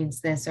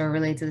experience this or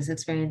relate to this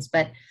experience,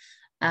 but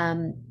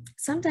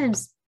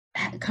sometimes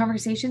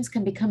conversations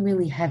can become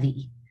really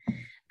heavy.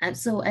 And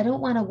so I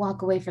don't want to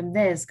walk away from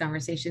this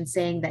conversation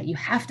saying that you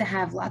have to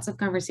have lots of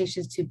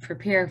conversations to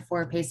prepare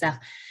for Pesach,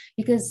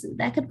 because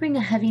that could bring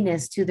a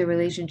heaviness to the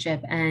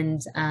relationship.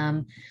 And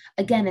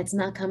again, it's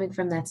not coming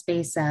from that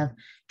space of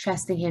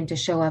trusting him to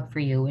show up for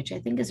you, which I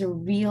think is a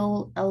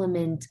real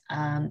element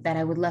that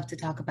I would love to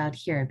talk about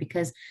here.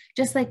 Because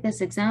just like this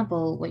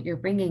example, what you're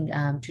bringing,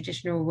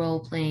 traditional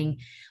role playing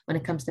when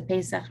it comes to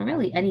Pesach, and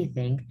really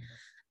anything,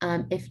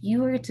 if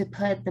you were to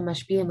put the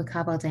Mashpia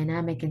Makabal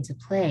dynamic into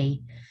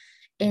play,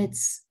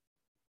 it's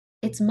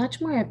it's much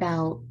more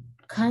about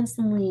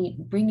constantly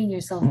bringing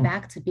yourself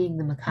back to being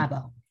the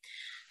makabo.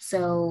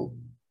 So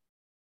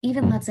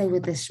even let's say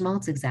with this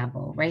schmaltz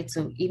example, right?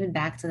 So even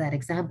back to that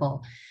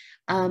example,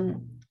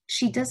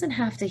 she doesn't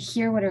have to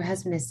hear what her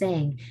husband is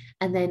saying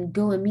and then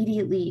go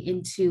immediately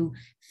into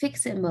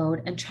fix it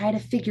mode and try to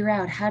figure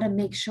out how to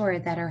make sure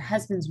that her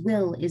husband's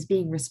will is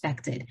being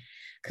respected.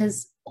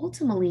 Because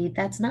ultimately,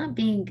 that's not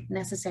being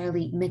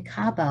necessarily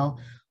mikabel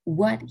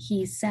what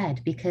he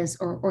said, because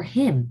or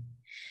him,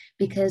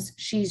 because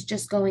she's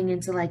just going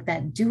into like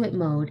that do it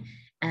mode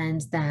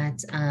and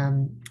that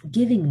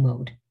giving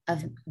mode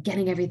of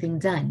getting everything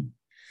done.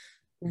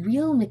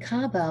 Real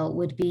Mikabel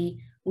would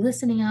be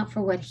listening out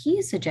for what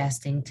he's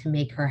suggesting to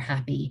make her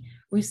happy,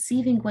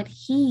 receiving what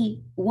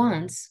he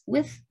wants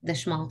with the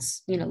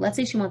schmaltz. You know, let's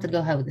say she wants to go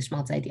ahead with the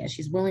schmaltz idea.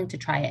 She's willing to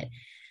try it.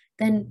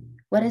 Then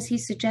what does he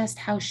suggest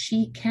how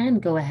she can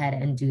go ahead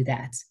and do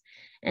that?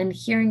 And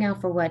hearing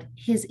out for what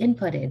his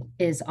input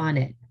is on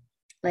it.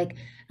 Like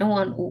I don't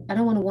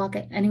want to walk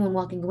anyone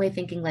walking away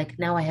thinking like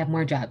now I have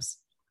more jobs.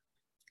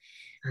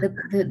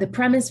 The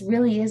premise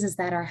really is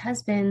that our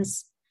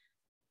husbands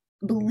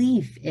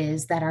belief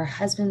is that our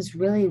husbands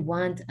really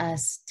want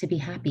us to be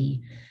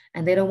happy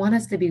and they don't want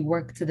us to be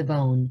worked to the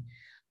bone.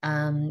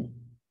 Um,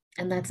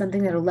 and that's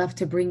something that I'd love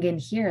to bring in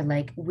here.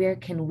 Like, where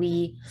can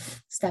we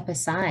step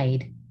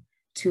aside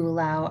to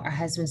allow our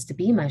husbands to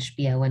be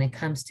mashpia when it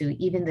comes to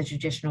even the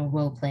traditional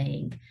role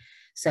playing?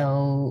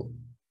 So,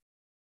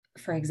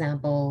 for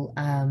example,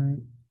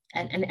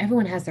 and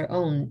everyone has their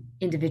own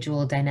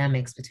individual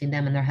dynamics between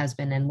them and their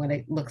husband and what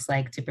it looks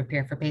like to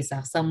prepare for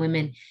Pesach. Some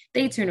women,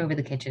 they turn over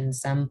the kitchen.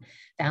 Some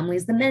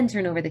families, the men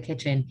turn over the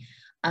kitchen.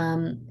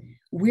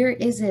 Where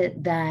is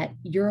it that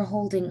you're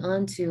holding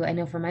on to? I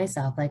know for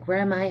myself, like, where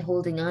am I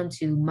holding on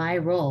to my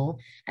role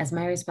as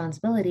my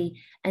responsibility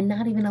and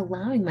not even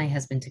allowing my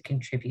husband to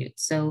contribute?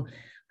 So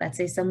let's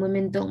say some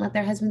women don't let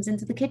their husbands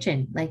into the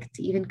kitchen, like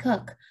to even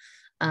cook.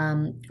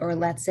 Or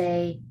let's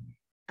say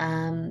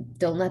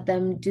don't let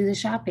them do the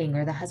shopping,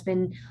 or the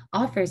husband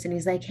offers and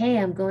he's like, hey,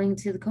 I'm going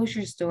to the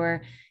kosher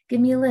store, give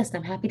me a list,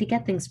 I'm happy to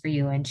get things for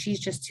you, and she's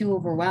just too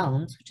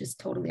overwhelmed, which is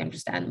totally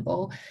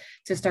understandable,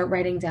 to start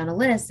writing down a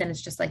list, and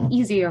it's just like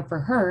easier for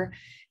her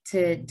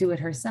to do it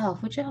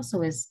herself, which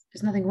also is,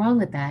 there's nothing wrong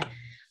with that.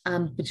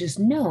 But just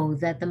know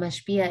that the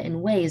mashpia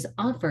in ways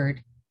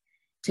offered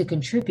to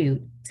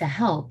contribute, to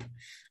help,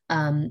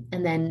 and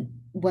then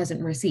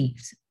wasn't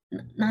received.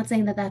 Not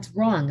saying that that's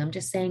wrong, I'm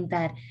just saying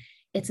that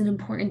it's an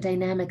important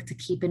dynamic to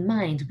keep in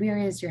mind. Where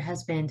is your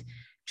husband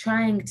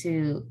trying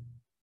to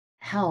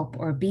help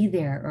or be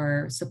there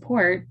or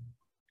support?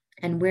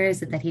 And where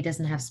is it that he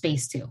doesn't have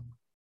space to?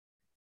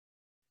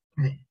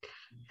 Right.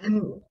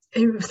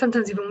 And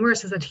sometimes even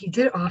worse is that he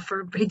did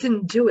offer, but he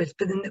didn't do it.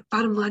 But then the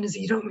bottom line is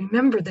that you don't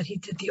remember that he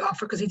did the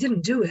offer because he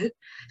didn't do it.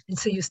 And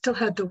so you still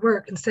had to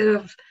work instead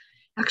of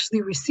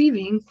actually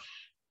receiving.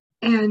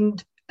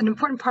 And an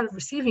important part of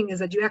receiving is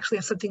that you actually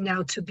have something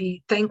now to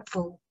be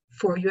thankful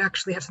for. You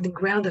actually have something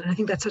grounded. And I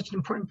think that's such an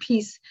important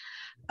piece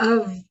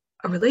of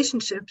a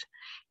relationship.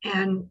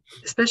 And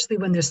especially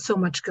when there's so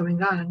much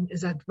going on, is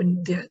that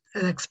when the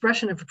an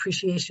expression of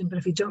appreciation, but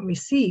if you don't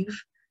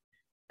receive,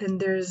 then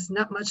there's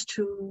not much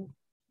to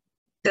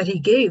that he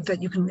gave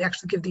that you can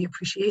actually give the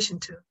appreciation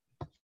to.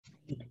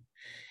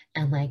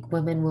 And like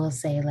women will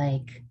say,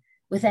 like,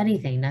 with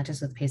anything, not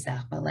just with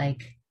Pesach, but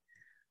like,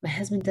 my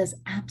husband does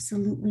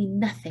absolutely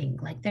nothing.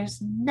 Like, there's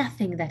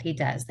nothing that he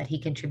does that he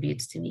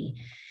contributes to me.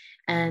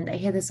 And I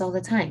hear this all the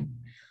time.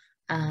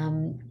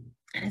 And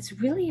it's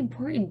really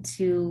important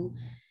to,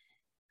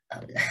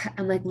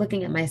 I'm like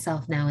looking at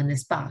myself now in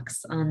this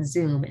box on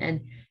Zoom,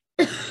 and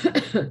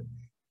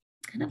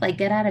kind of like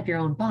get out of your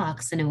own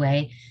box in a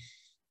way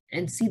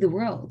and see the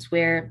world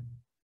where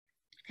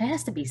there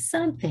has to be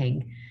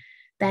something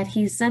that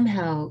he's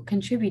somehow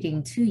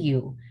contributing to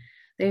you.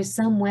 There's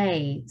some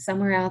way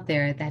somewhere out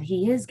there that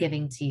he is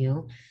giving to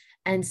you,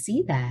 and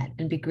see that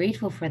and be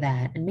grateful for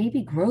that and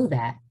maybe grow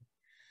that.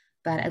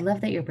 But I love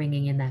that you're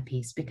bringing in that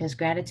piece because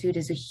gratitude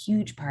is a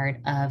huge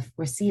part of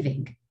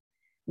receiving,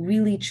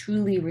 really,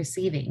 truly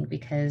receiving,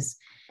 because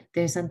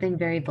there's something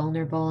very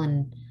vulnerable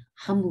and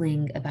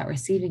humbling about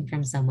receiving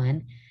from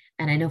someone.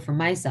 And I know for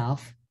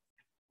myself,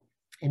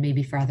 and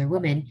maybe for other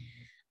women,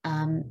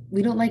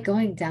 we don't like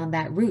going down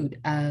that route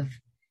of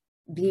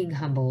being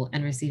humble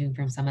and receiving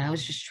from someone. I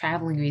was just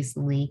traveling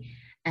recently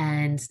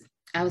and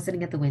I was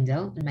sitting at the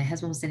window and my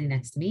husband was sitting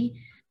next to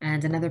me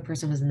and another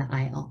person was in the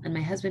aisle. And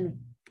my husband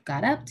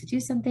got up to do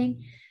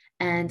something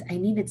and I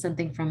needed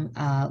something from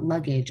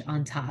luggage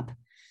on top.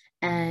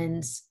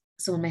 And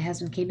so when my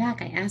husband came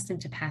back, I asked him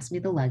to pass me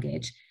the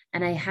luggage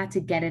and I had to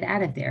get it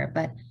out of there.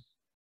 But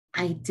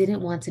I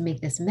didn't want to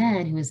make this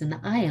man who was in the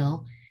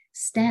aisle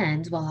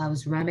stand while I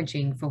was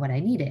rummaging for what I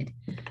needed.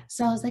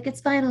 So I was like,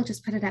 it's fine, I'll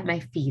just put it at my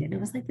feet. And it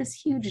was like this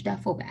huge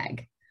duffel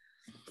bag.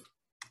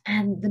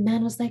 And the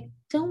man was like,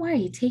 don't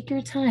worry, take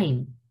your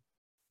time.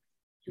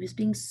 He was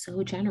being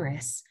so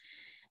generous.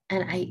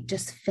 And I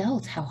just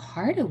felt how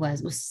hard it was.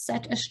 It was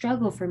such a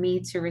struggle for me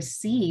to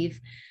receive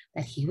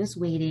that he was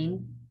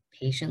waiting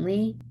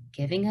patiently,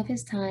 giving of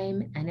his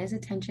time and his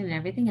attention and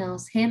everything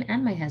else. Him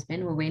and my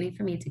husband were waiting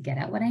for me to get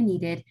out what I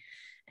needed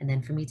and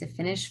then for me to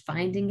finish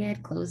finding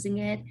it, closing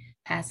it,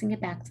 passing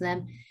it back to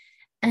them.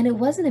 And it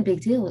wasn't a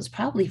big deal. It was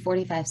probably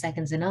 45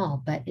 seconds in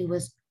all, but it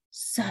was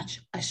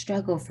such a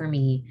struggle for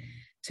me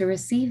to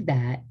receive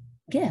that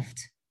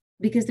gift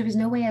because there was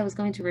no way I was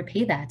going to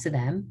repay that to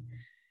them.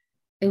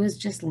 It was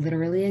just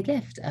literally a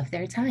gift of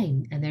their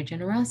time and their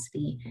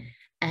generosity.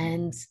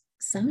 And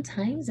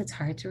sometimes it's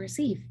hard to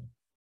receive.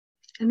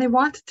 And they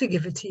wanted to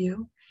give it to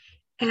you.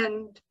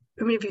 And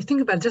I mean, if you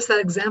think about it, just that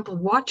example,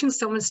 watching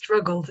someone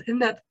struggle in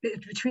that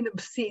between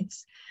the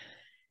seats,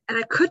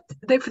 and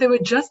they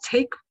would just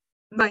take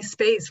my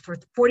space for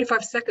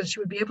 45 seconds, she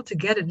would be able to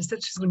get it.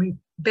 Instead, she's going to be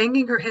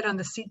banging her head on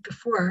the seat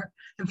before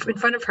in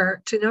front of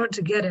her to know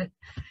to get it.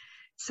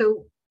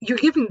 So you're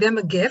giving them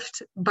a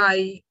gift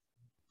by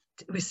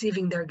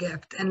receiving their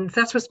gift. And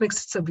that's what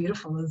makes it so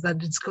beautiful, is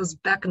that it goes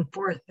back and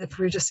forth if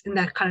we're just in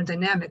that kind of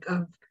dynamic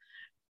of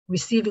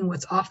receiving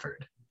what's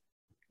offered.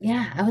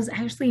 Yeah, I was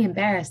actually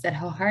embarrassed at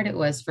how hard it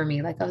was for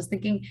me. Like I was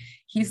thinking,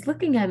 he's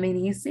looking at me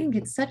and he's seeing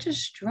it's such a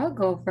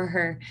struggle for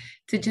her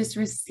to just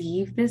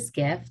receive this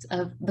gift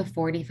of the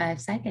 45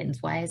 seconds.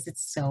 Why is it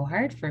so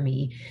hard for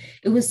me?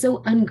 It was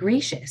so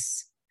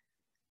ungracious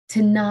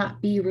to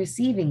not be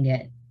receiving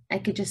it. I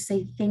could just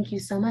say thank you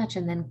so much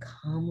and then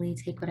calmly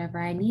take whatever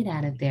I need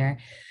out of there.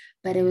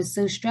 But it was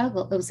such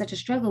a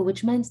struggle,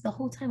 which meant the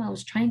whole time I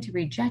was trying to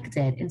reject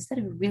it instead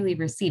of really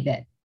receive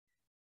it.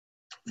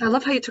 I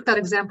love how you took that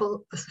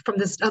example from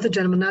this other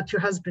gentleman, not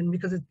your husband,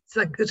 because it's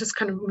like it's just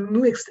kind of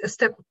a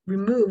step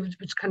removed,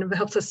 which kind of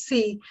helps us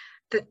see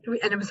that.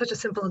 And it was such a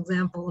simple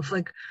example of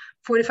like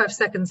 45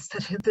 seconds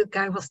that the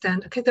guy will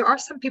stand. Okay, there are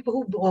some people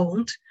who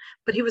won't,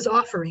 but he was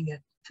offering it.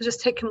 So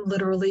just take him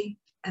literally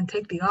and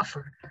take the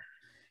offer.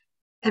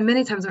 And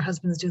many times our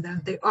husbands do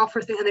that. They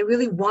offer things and they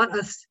really want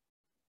us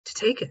to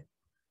take it.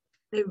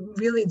 They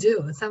really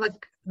do. It's not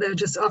like they're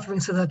just offering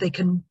so that they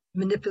can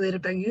manipulate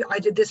it by you. I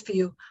did this for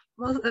you.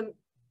 Well,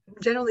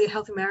 generally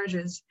healthy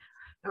marriages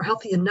or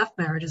healthy enough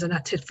marriages are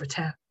not tit for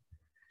tat.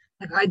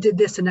 Like I did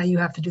this and now you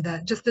have to do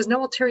that. Just there's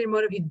no ulterior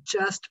motive. He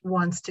just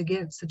wants to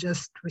give, so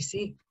just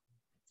receive.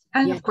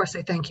 And Yeah. of course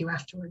I thank you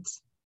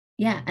afterwards.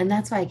 Yeah. And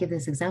that's why I give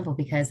this example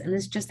and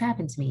this just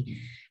happened to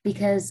me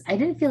because I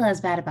didn't feel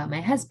as bad about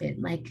my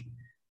husband. Like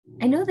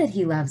I know that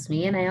he loves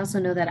me and I also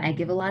know that I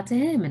give a lot to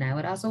him and I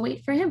would also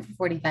wait for him for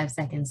 45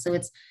 seconds. So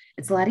it's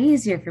a lot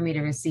easier for me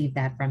to receive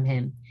that from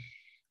him.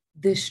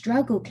 The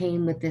struggle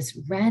came with this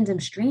random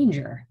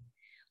stranger,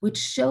 which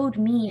showed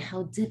me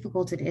how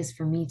difficult it is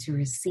for me to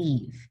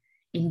receive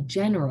in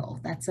general.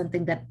 That's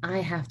something that I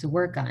have to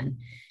work on,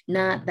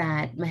 not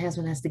that my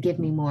husband has to give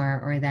me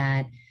more or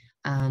that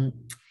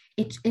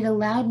it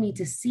allowed me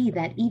to see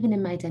that even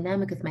in my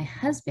dynamic with my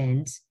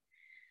husband,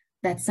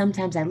 that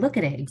sometimes I look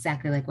at it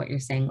exactly like what you're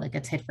saying, like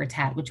a tit for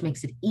tat, which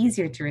makes it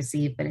easier to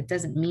receive, but it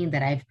doesn't mean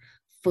that I've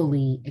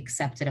fully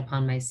accepted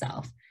upon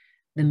myself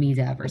the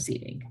midah of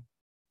receiving.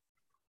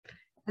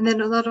 And then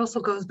that also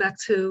goes back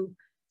to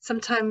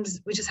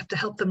sometimes we just have to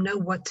help them know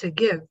what to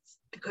give,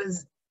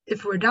 because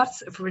if we're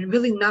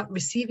really not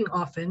receiving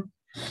often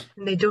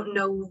and they don't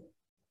know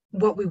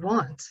what we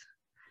want,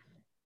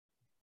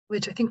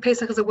 which I think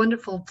Pesach is a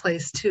wonderful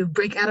place to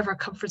break out of our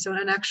comfort zone.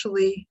 And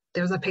actually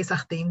there's a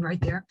Pesach theme right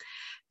there,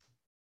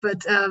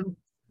 but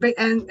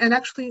and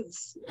actually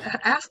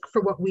ask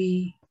for what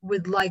we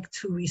would like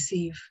to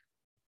receive,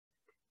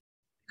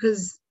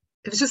 because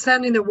if it's just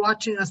standing there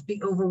watching us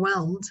be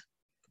overwhelmed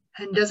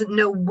and doesn't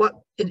know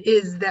what it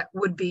is that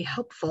would be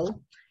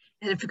helpful.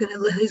 And if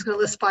he's going to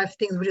list 5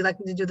 things, would you like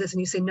me to do this? And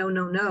you say, no,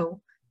 no,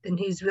 no, then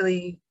he's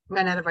really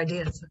ran out of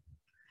ideas.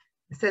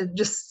 I said,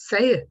 just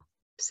say it.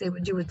 Say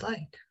what you would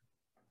like.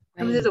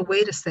 I mean, Right. there's a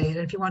way to say it.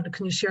 If you want to,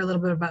 can you share a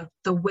little bit about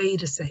the way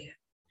to say it?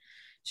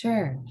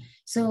 Sure.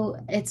 So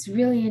it's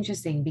really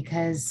interesting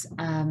because,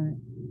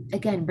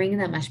 again, bringing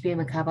that mashpia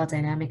makabel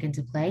dynamic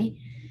into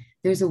play,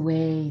 there's a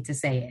way to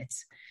say it.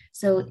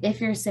 So if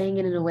you're saying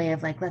it in a way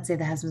of like, let's say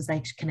the husband's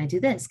like, can I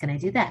do this? Can I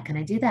do that? Can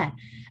I do that?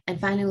 And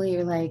finally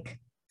you're like,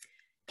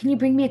 can you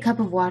bring me a cup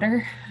of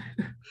water?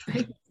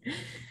 Right?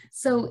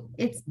 So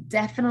it's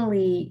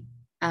definitely,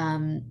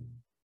 um,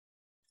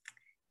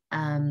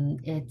 um,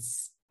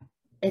 it's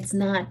it's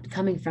not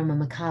coming from a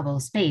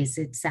makabel space.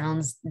 It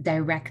sounds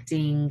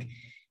directing.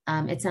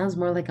 It sounds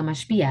more like a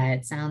mashpia.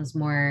 It sounds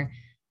more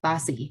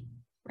bossy,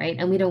 right?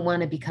 And we don't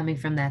want to be coming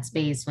from that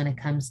space when it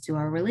comes to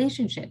our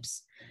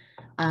relationships.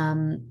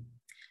 Um,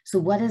 so,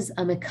 what does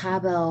a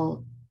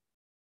makabel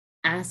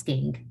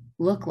asking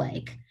look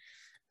like?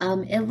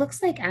 It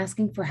looks like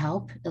asking for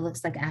help. It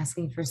looks like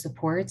asking for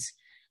support,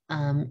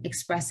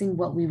 expressing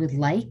what we would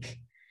like.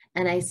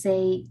 And I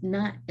say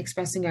not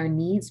expressing our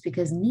needs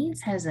because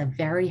needs has a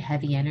very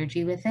heavy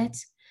energy with it.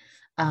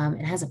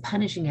 It has a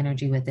punishing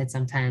energy with it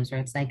sometimes, where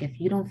it's like, if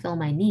you don't fill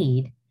my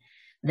need,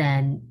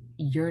 then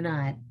you're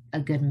not a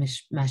good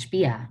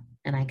mashpia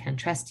and I can't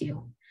trust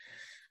you.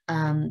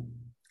 Um,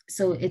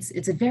 so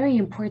it's a very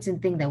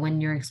important thing that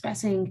when you're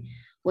expressing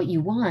what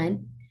you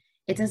want,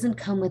 it doesn't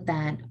come with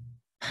that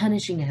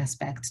punishing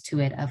aspect to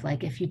it of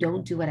like, if you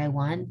don't do what I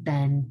want,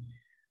 then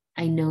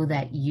I know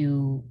that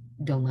you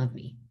don't love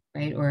me,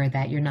 right? Or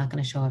that you're not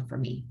going to show up for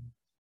me,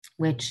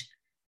 which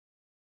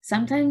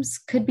sometimes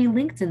could be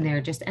linked in there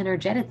just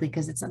energetically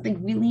because it's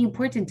something really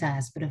important to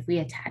us. But if we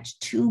attach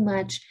too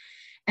much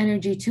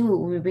energy to it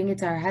when we bring it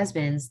to our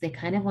husbands, they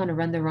kind of want to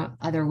run the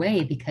other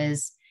way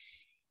because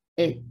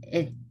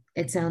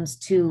it sounds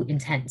too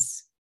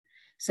intense.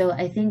 So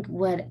I think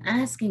what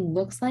asking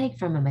looks like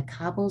from a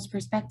makabel's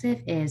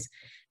perspective is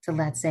to,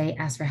 let's say,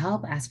 ask for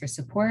help, ask for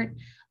support.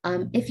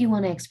 If you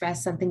want to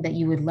express something that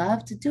you would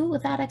love, to do it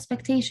without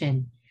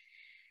expectation,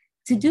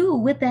 to do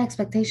with the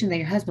expectation that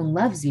your husband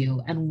loves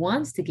you and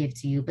wants to give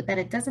to you, but that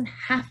it doesn't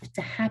have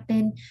to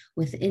happen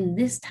within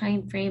this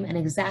time frame and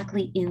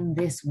exactly in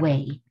this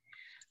way.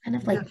 Kind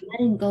of like Definitely.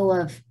 letting go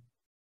of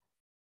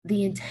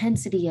the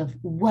intensity of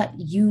what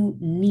you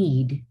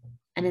need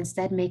and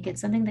instead make it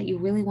something that you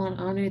really want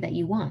to honor, that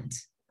you want.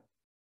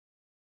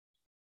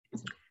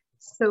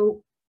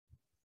 So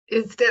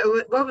if there,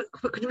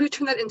 could we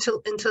turn that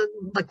into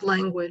like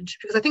language?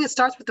 Because I think it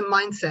starts with the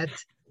mindset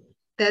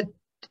that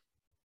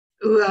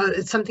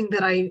it's something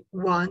that I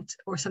want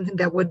or something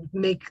that would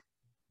make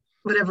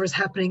whatever is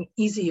happening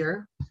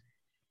easier.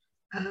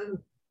 Uh,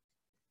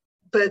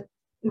 but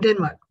then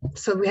what?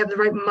 So we have the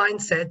right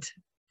mindset,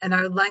 and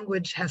our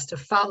language has to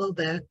follow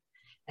that.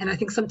 And I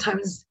think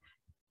sometimes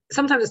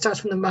it starts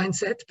from the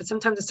mindset, but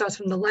sometimes it starts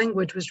from the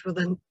language, which will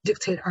then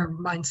dictate our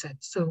mindset.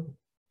 So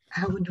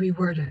how would we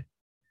word it?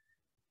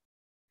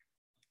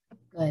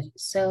 Good.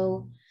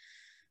 So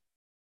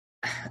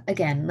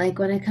again, like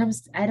when it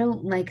comes, I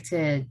don't like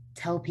to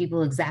tell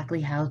people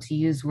exactly how to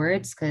use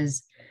words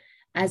because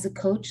as a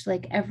coach,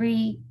 like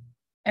every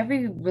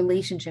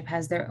relationship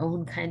has their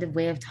own kind of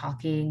way of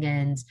talking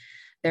and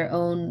their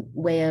own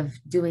way of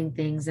doing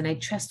things. And I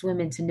trust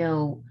women to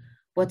know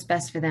what's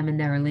best for them in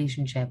their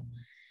relationship.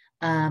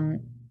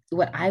 Um,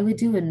 what I would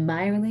do in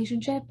my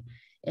relationship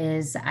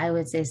is I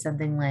would say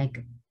something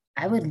like,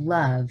 I would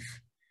love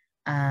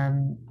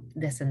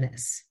this and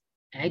this.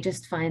 I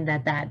just find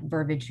that that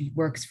verbiage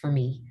works for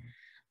me.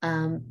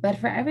 But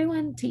for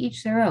everyone to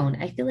each their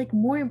own, I feel like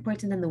more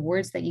important than the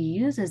words that you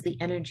use is the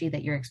energy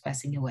that you're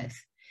expressing it with.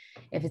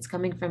 If it's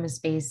coming from a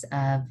space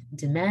of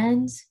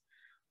demand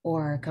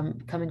or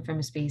coming from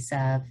a space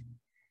of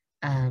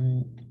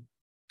um,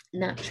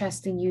 not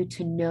trusting you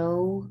to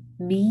know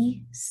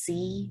me,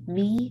 see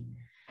me,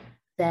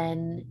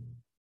 then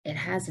it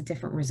has a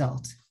different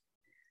result.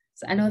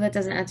 So I know that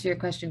doesn't answer your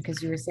question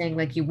because you were saying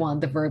like you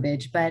want the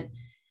verbiage, but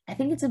I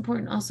think it's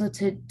important also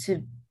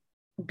to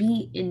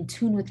be in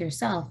tune with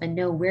yourself and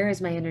know where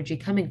is my energy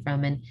coming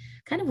from and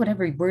kind of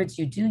whatever words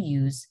you do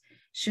use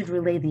should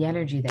relay the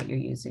energy that you're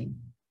using.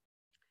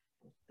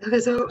 Okay,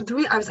 so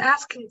I was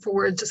asking for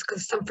words just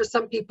because for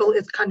some people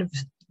it kind of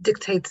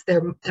dictates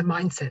their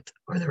mindset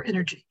or their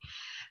energy.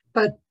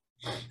 But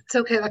it's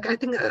okay. Like I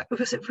think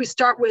if we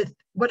start with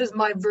what is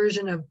my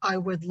version of I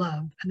would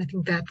love, and I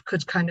think that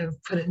could kind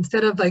of put it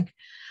instead of like,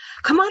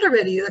 come on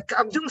already, like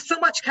I'm doing so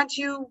much, can't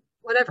you?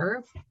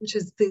 Whatever, which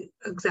is the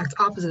exact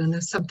opposite, and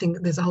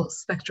there's a whole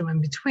spectrum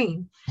in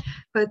between.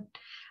 But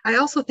I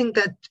also think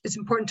that it's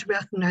important to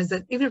recognize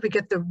that even if we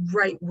get the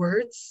right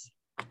words,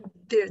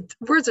 the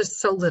words are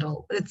so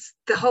little. It's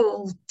the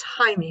whole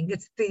timing.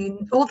 It's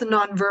all the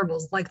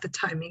nonverbals, like the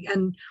timing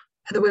and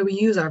the way we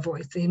use our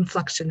voice, the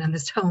inflection and the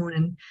tone,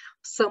 and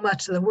so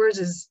much. The words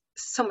is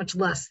so much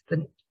less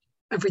than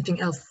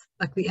everything else,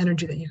 like the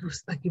energy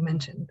that you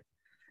mentioned.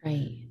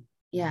 Right.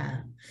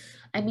 Yeah.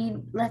 I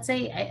mean, let's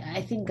say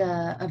I think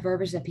a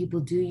verbiage that people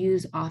do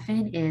use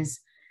often is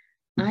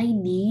I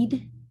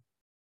need,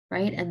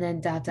 right? And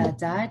then dot, dot,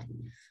 dot.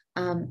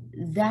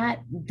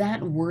 that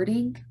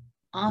wording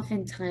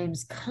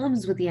oftentimes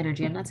comes with the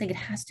energy. I'm not saying it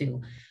has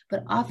to,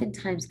 but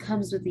oftentimes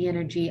comes with the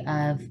energy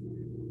of,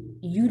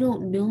 you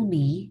don't know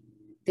me,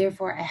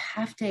 therefore I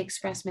have to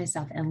express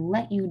myself and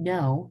let you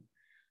know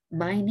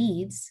my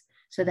needs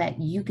so that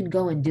you can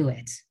go and do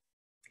it.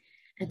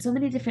 And so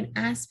many different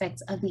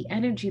aspects of the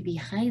energy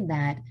behind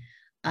that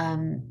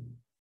um,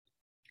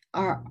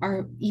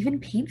 are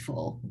even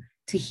painful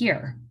to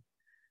hear,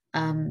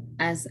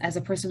 as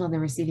a person on the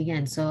receiving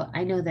end. So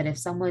I know that if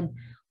someone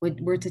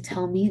were to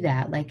tell me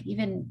that, like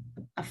even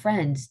a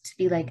friend, to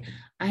be like,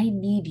 I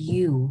need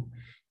you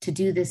to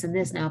do this and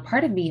this. Now,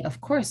 part of me,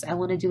 of course, I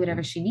want to do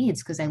whatever she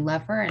needs because I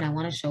love her and I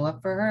want to show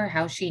up for her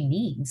how she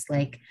needs.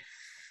 Like,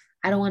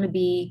 I don't want to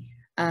be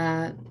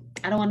I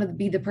don't want to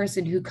be the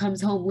person who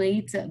comes home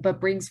late but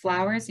brings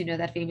flowers. You know,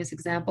 that famous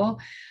example.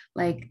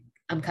 Like,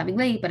 I'm coming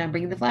late, but I'm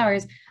bringing the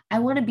flowers. I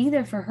want to be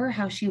there for her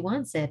how she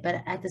wants it.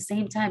 But at the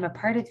same time, a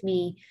part of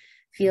me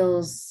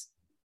feels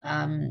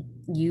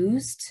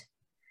used.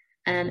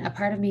 And a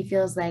part of me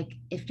feels like,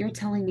 if you're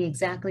telling me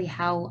exactly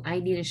how I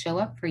need to show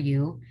up for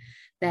you,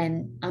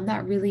 then I'm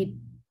not really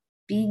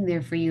being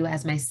there for you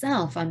as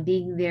myself. I'm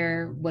being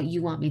there what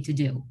you want me to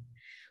do,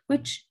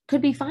 which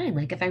could be fine.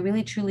 Like, if I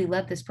really truly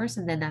love this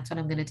person, then that's what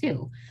I'm going to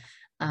do.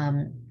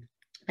 Um,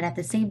 but at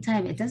the same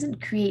time, it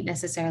doesn't create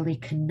necessarily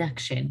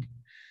connection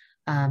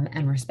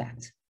and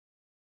respect.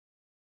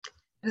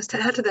 Just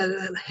to add to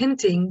that,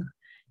 hinting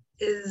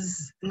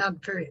is not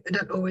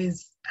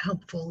always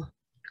helpful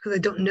because I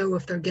don't know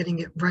if they're getting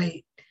it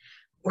right,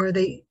 or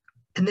they,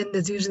 and then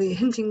there's usually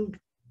hinting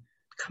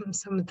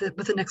comes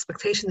with an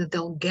expectation that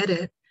they'll get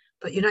it,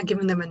 but you're not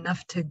giving them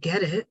enough to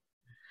get it.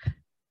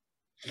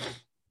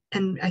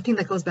 And I think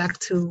that goes back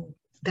to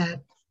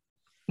that.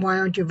 Why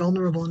aren't you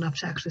vulnerable enough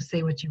to actually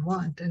say what you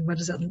want? And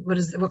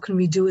what can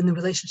we do in the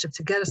relationship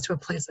to get us to a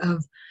place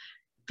of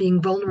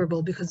being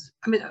vulnerable? Because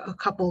I mean, a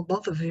couple,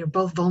 both of you are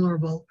both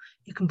vulnerable.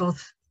 You can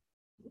both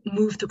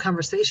move through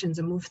conversations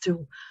and move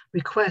through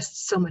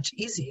requests so much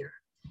easier.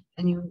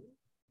 And you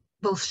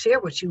both share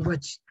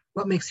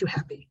what makes you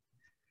happy.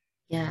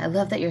 Yeah, I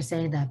love that you're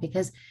saying that,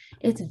 because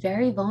it's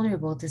very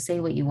vulnerable to say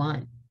what you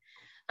want,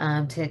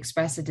 to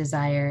express a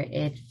desire.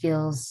 It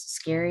feels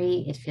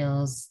scary. It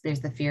feels, there's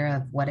the fear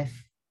of, what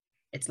if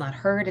it's not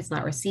heard, it's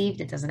not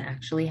received, it doesn't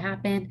actually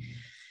happen.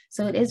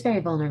 So it is very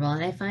vulnerable.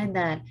 And I find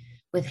that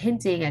with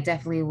hinting, I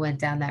definitely went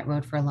down that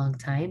road for a long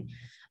time.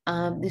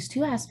 There's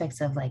two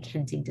aspects of like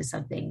hinting to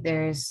something.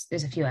 There's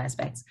a few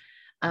aspects.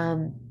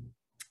 Um,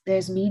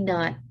 there's me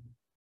not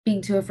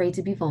being too afraid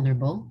to be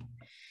vulnerable.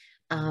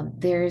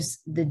 There's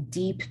the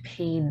deep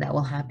pain that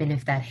will happen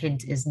if that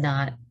hint is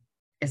no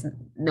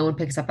one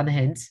picks up on the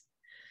hint.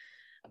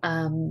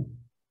 Um,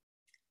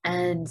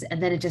 and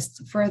then it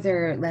just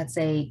further, let's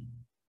say,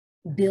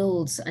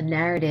 builds a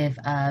narrative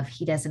of,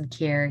 he doesn't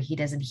care, he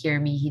doesn't hear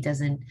me, he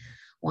doesn't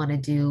want to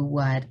do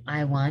what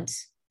I want,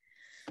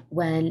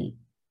 when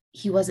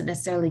he wasn't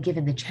necessarily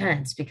given the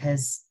chance.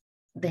 Because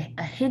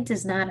a hint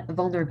is not a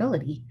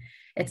vulnerability,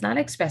 it's not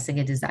expressing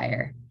a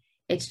desire,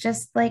 it's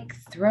just like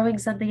throwing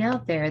something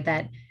out there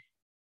that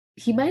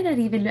he might not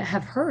even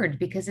have heard,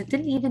 because it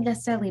didn't even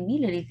necessarily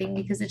mean anything,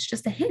 because it's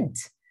just a hint,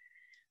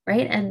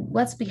 right? And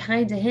what's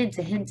behind a hint?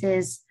 A hint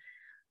is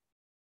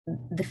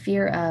the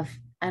fear of,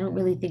 I don't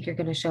really think you're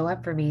going to show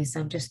up for me, so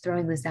I'm just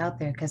throwing this out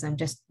there because I'm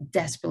just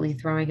desperately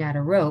throwing out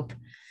a rope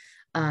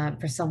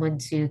for someone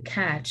to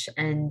catch,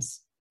 and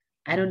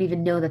I don't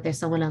even know that there's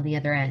someone on the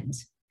other end.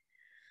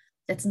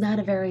 That's not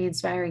a very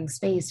inspiring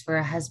space for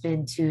a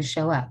husband to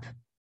show up,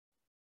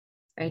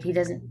 right? He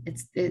doesn't.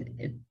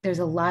 There's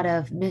a lot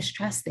of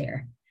mistrust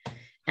there,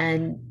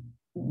 and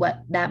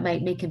what that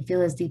might make him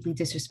feel is deeply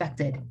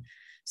disrespected.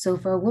 So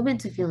for a woman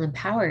to feel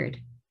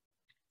empowered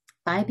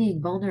by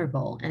being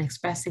vulnerable and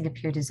expressing a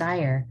pure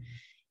desire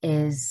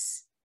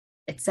is,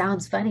 it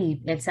sounds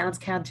funny, it sounds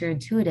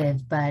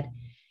counterintuitive, but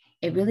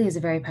it really is a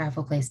very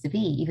powerful place to be,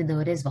 even though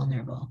it is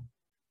vulnerable.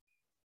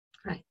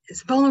 Right.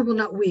 It's vulnerable,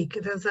 not weak.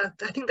 I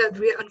think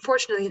that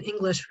unfortunately in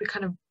English, we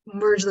kind of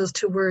merge those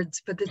two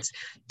words, but it's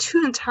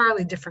two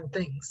entirely different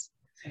things.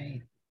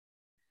 Right.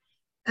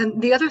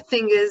 And the other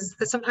thing is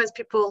that sometimes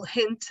people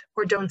hint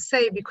or don't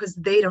say because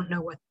they don't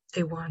know what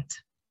they want.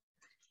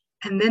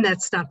 And then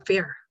that's not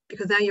fair,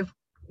 because now you're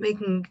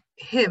making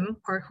him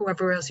or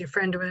whoever else, your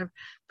friend or whatever,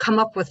 come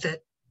up with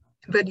it,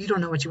 but you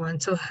don't know what you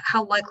want. So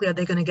how likely are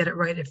they going to get it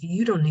right if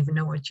you don't even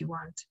know what you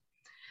want?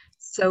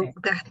 So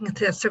I think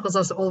that circles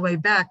us all the way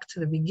back to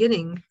the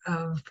beginning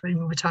of what we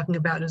were talking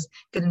about, is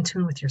get in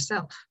tune with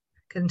yourself,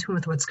 get in tune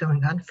with what's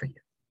going on for you.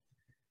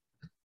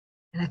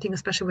 And I think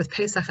especially with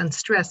Pesach and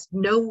stress,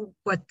 know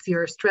what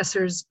your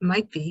stressors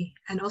might be,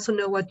 and also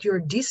know what your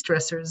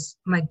de-stressors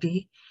might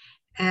be.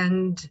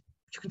 And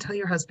you can tell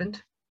your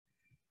husband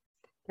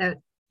that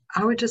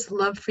I would just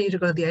love for you to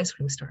go to the ice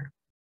cream store.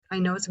 I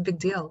know it's a big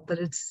deal, but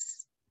and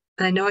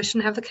I know I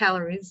shouldn't have the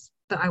calories,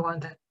 but I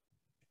want that.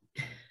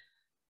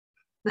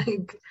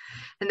 Like,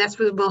 and that's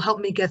what will help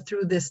me get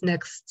through this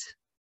next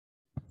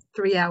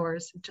 3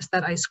 hours, just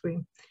that ice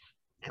cream.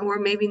 Or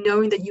maybe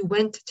knowing that you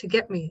went to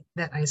get me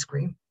that ice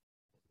cream,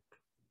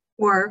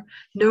 or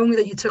knowing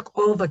that you took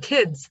all the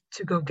kids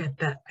to go get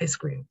that ice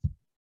cream.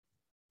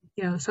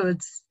 So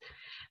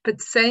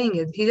but saying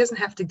it, he doesn't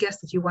have to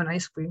guess that you want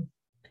ice cream,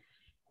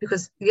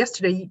 because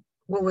yesterday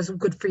what was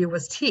good for you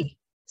was tea.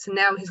 So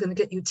now he's going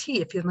to get you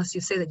tea unless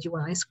you say that you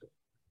want ice cream.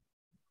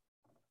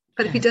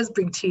 But if he does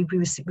bring tea, we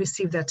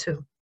receive that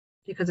too,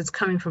 because it's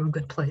coming from a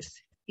good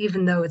place,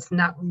 even though it's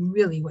not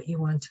really what you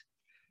want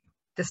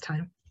this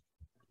time.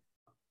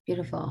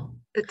 Beautiful.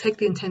 But take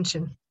the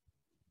intention.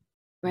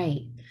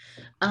 Right.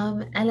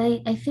 And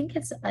I think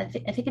I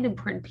think an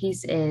important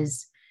piece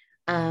is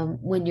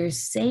when you're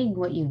saying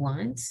what you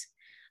want,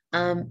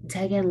 to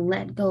again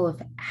let go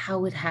of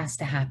how it has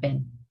to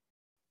happen,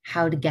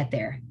 how to get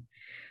there.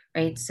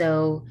 Right.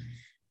 So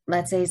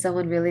let's say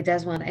someone really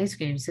does want ice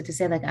cream. So to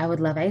say like I would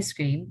love ice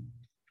cream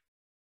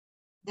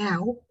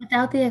Now,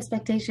 without the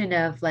expectation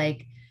of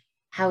like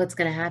how it's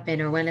gonna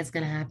happen or when it's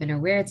gonna happen or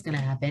where it's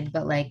gonna happen,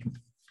 but like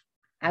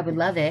I would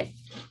love it,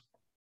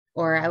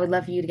 or I would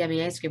love for you to get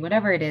me ice cream,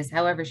 whatever it is,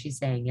 however she's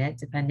saying it,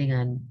 depending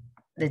on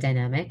the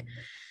dynamic.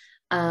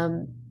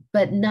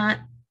 But not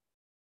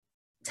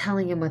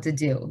telling him what to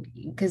do,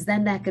 because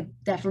then that could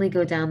definitely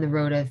go down the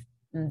road of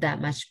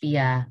that must be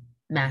a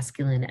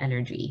masculine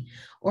energy,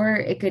 or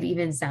it could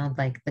even sound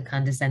like the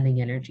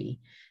condescending energy.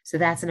 So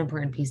that's an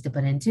important piece to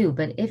put in too.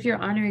 But if you're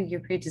honoring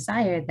your pure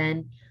desire,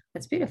 then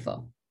that's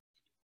beautiful.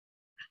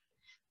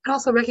 and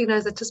also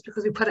recognize that just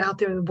because we put out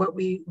there what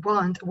we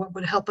want, what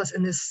would help us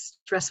in this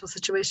stressful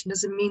situation,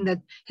 doesn't mean that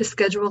his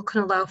schedule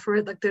can allow for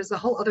it. Like there's a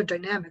whole other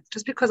dynamic.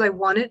 Just because I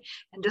want it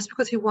and just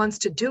because he wants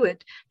to do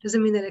it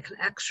doesn't mean that it can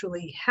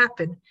actually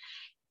happen.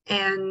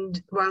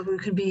 And while we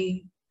could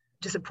be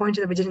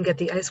disappointed that we didn't get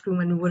the ice cream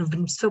when it would have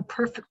been so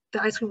perfect,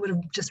 the ice cream would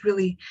have just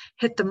really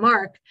hit the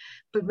mark,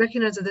 but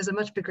recognize that there's a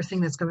much bigger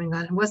thing that's going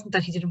on. It wasn't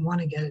that he didn't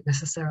want to get it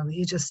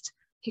necessarily.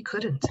 He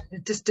couldn't.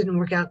 It just didn't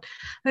work out.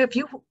 I mean, if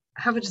you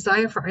have a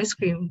desire for ice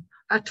cream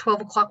at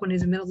 12 o'clock when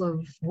he's in the middle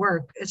of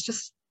work, it's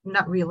just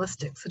not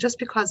realistic. So just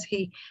because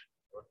he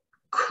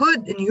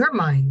could, in your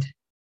mind,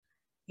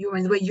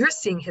 the way you're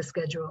seeing his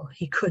schedule,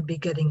 he could be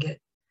getting it.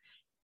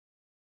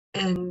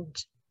 And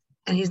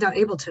he's not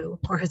able to,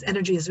 or his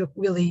energy is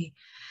really,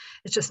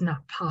 it's just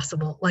not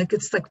possible. Like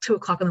it's like 2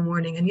 o'clock in the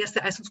morning, and yes,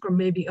 the ice cream store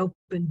may be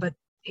open, but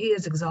he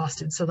is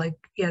exhausted. So like,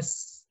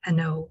 yes and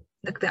no.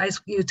 Like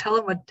you tell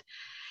him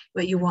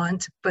what you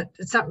want, but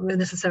it's not really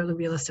necessarily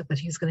realistic that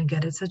he's going to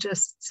get it. So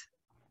just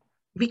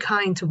be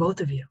kind to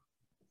both of you.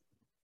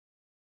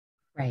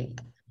 Right.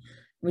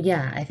 Well,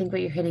 yeah, I think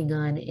what you're hitting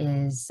on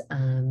is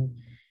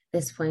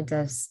this point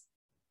of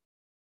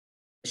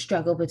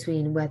struggle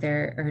between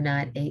whether or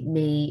not it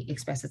may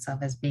express itself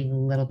as being a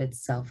little bit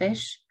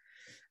selfish.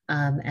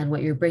 And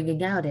what you're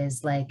bringing out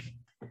is like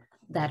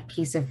that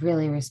piece of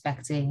really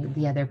respecting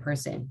the other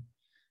person,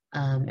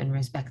 and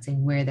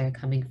respecting where they're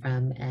coming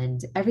from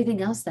and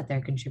everything else that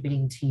they're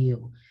contributing to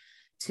you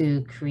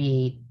to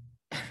create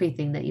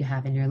everything that you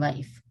have in your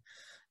life.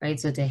 Right.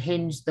 So to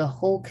hinge the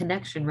whole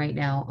connection right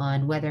now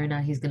on whether or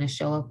not he's going to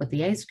show up with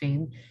the ice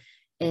cream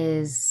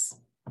is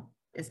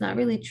it's not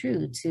really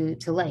true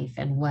to life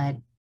and what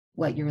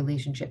your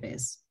relationship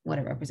is, what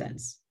it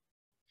represents.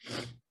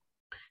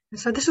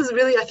 So this is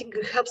really, I think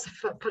it helps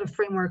put a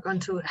framework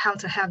onto how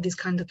to have these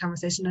kinds of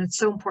conversations. And it's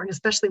so important,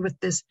 especially with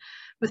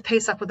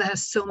Pesach, that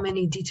has so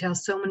many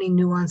details, so many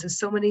nuances,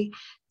 so many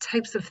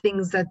types of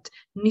things that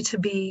need to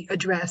be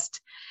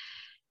addressed.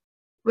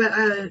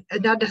 Well,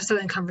 not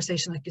necessarily in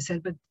conversation, like you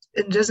said, but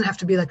it doesn't have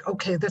to be like,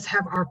 okay, let's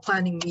have our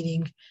planning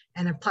meeting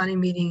and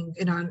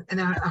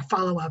a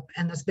follow-up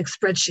and those big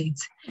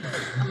spreadsheets,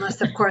 unless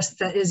of course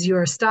that is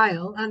your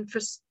style. And for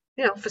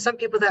some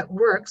people that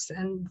works,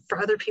 and for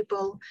other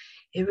people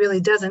it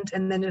really doesn't.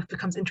 And then it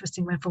becomes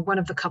interesting when for one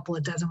of the couple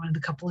it does and one of the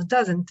couple it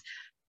doesn't.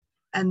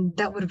 And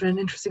that would have been an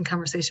interesting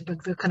conversation, but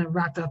we'll kind of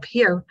wrap up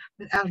here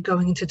without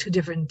going into two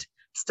different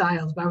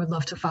styles. But I would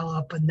love to follow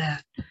up on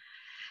that.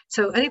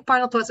 So any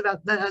final thoughts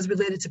about that as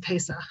related to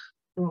Pesach,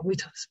 what we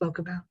spoke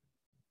about?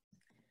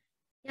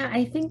 Yeah,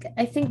 I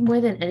think more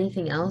than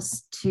anything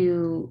else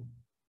to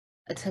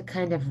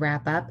kind of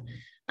wrap up,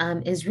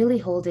 is really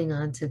holding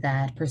on to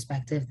that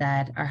perspective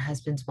that our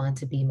husbands want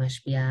to be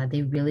mashpia.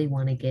 They really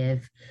want to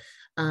give.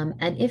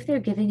 And if they're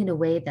giving in a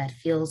way that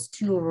feels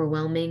too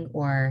overwhelming,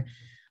 or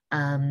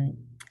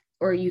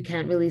you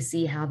can't really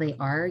see how they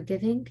are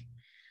giving,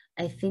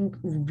 I think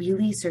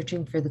really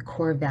searching for the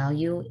core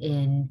value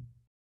in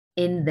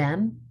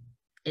them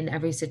in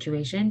every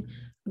situation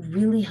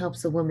really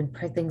helps a woman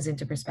put things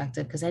into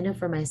perspective. Because I know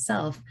for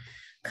myself,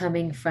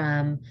 coming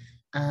from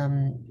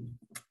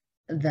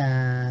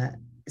the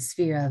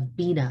sphere of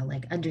Bina,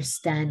 like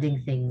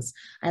understanding things,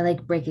 I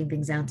like breaking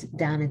things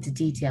down into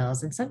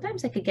details. And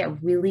sometimes I could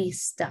get really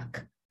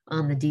stuck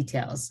on the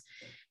details.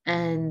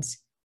 And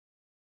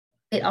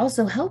it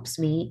also helps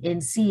me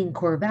in seeing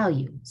core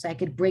value. So I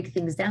could break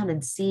things down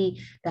and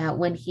see that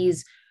when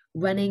he's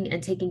running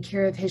and taking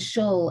care of his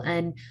shul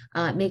and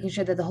making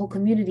sure that the whole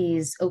community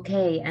is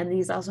okay, and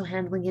he's also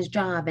handling his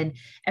job and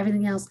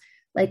everything else,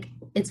 like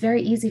it's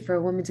very easy for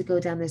a woman to go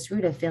down this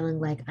route of feeling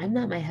like I'm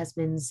not my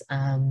husband's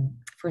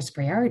first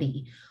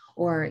priority,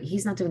 or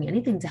he's not doing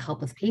anything to help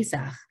with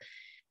Pesach.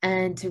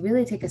 And to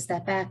really take a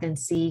step back and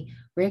see,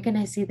 where can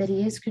I see that he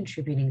is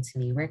contributing to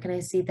me? Where can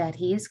I see that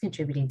he is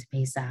contributing to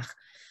Pesach?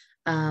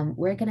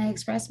 Where can I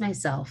express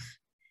myself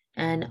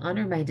and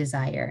honor my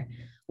desire?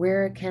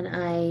 Where can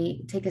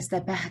I take a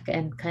step back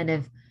and kind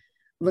of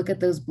look at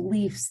those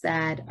beliefs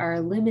that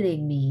are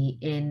limiting me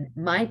in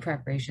my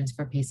preparations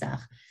for Pesach?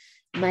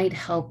 Might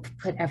help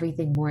put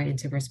everything more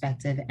into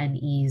perspective and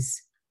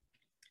ease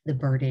the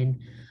burden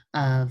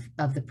of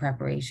the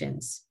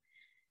preparations.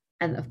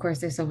 And of course,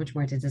 there's so much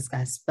more to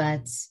discuss,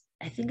 but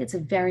I think it's a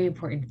very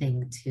important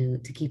thing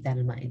to keep that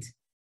in mind.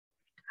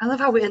 I love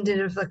how we ended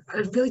it, like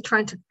really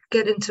trying to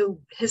get into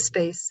his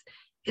space.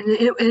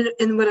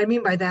 And what I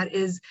mean by that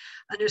is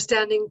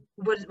understanding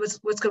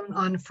what's going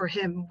on for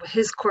him,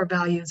 his core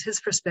values, his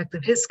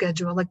perspective, his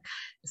schedule. Like,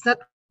 it's not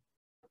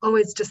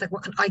always just like,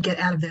 what can I get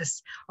out of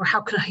this? Or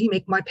how can he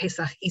make my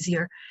Pesach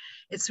easier?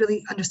 It's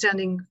really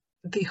understanding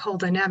the whole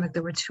dynamic.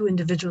 There were two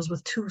individuals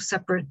with two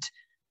separate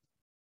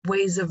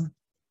ways of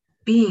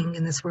being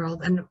in this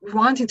world and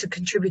wanting to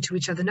contribute to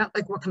each other, not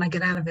like, what can I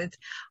get out of it?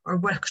 Or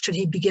what should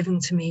he be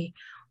giving to me?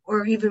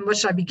 Or even what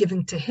should I be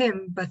giving to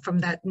him, but from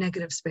that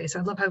negative space.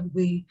 I love how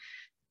we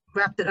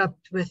wrapped it up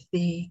with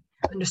the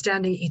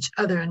understanding each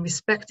other and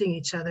respecting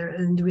each other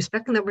and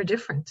respecting that we're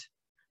different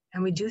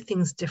and we do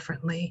things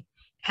differently,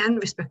 and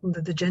respecting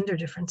the gender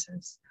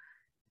differences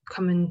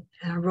come in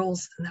our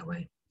roles in that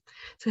way.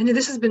 So Andy,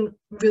 this has been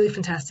really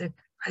fantastic.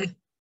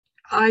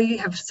 I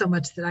have so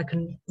much that I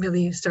can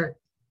really start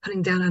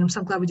putting down, and I'm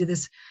so glad we did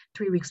this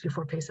 3 weeks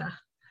before Pesach.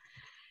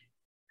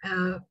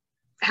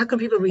 How can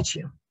people reach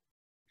you?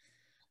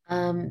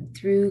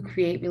 Through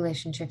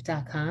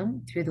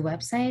createrelationship.com, through the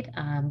website,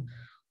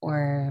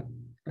 or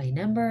my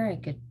number. I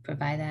could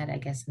provide that, I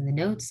guess, in the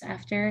notes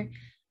after.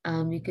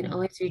 You can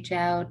always reach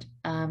out.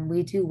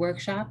 We do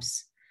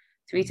workshops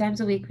 3 times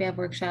a week. We have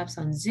workshops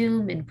on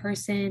Zoom, in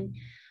person.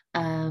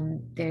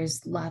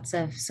 There's lots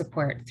of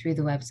support through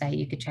the website.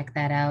 You could check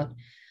that out.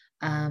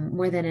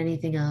 More than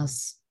anything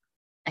else,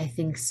 I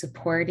think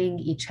supporting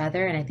each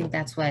other, and I think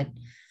that's what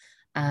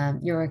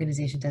your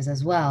organization does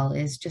as well,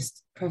 is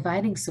just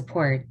providing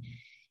support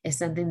is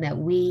something that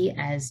we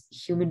as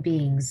human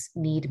beings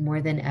need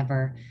more than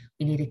ever.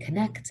 We need to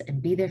connect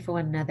and be there for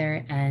one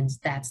another, and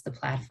that's the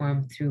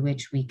platform through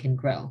which we can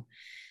grow.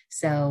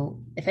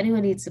 So if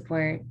anyone needs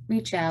support,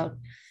 reach out.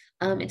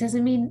 It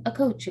doesn't mean a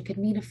coach, it could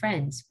mean a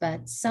friend,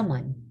 but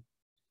someone.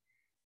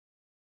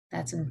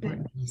 That's an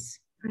important piece.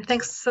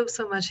 Thanks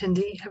so much,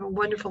 Hindi. Have a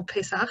wonderful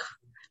Pesach,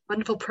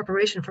 wonderful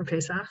preparation for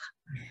Pesach.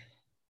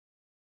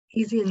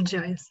 Easy and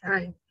joyous. All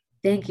right.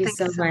 Thank you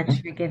so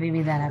much for giving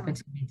me that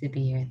opportunity to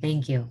be here.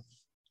 Thank you.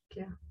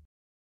 Thank you.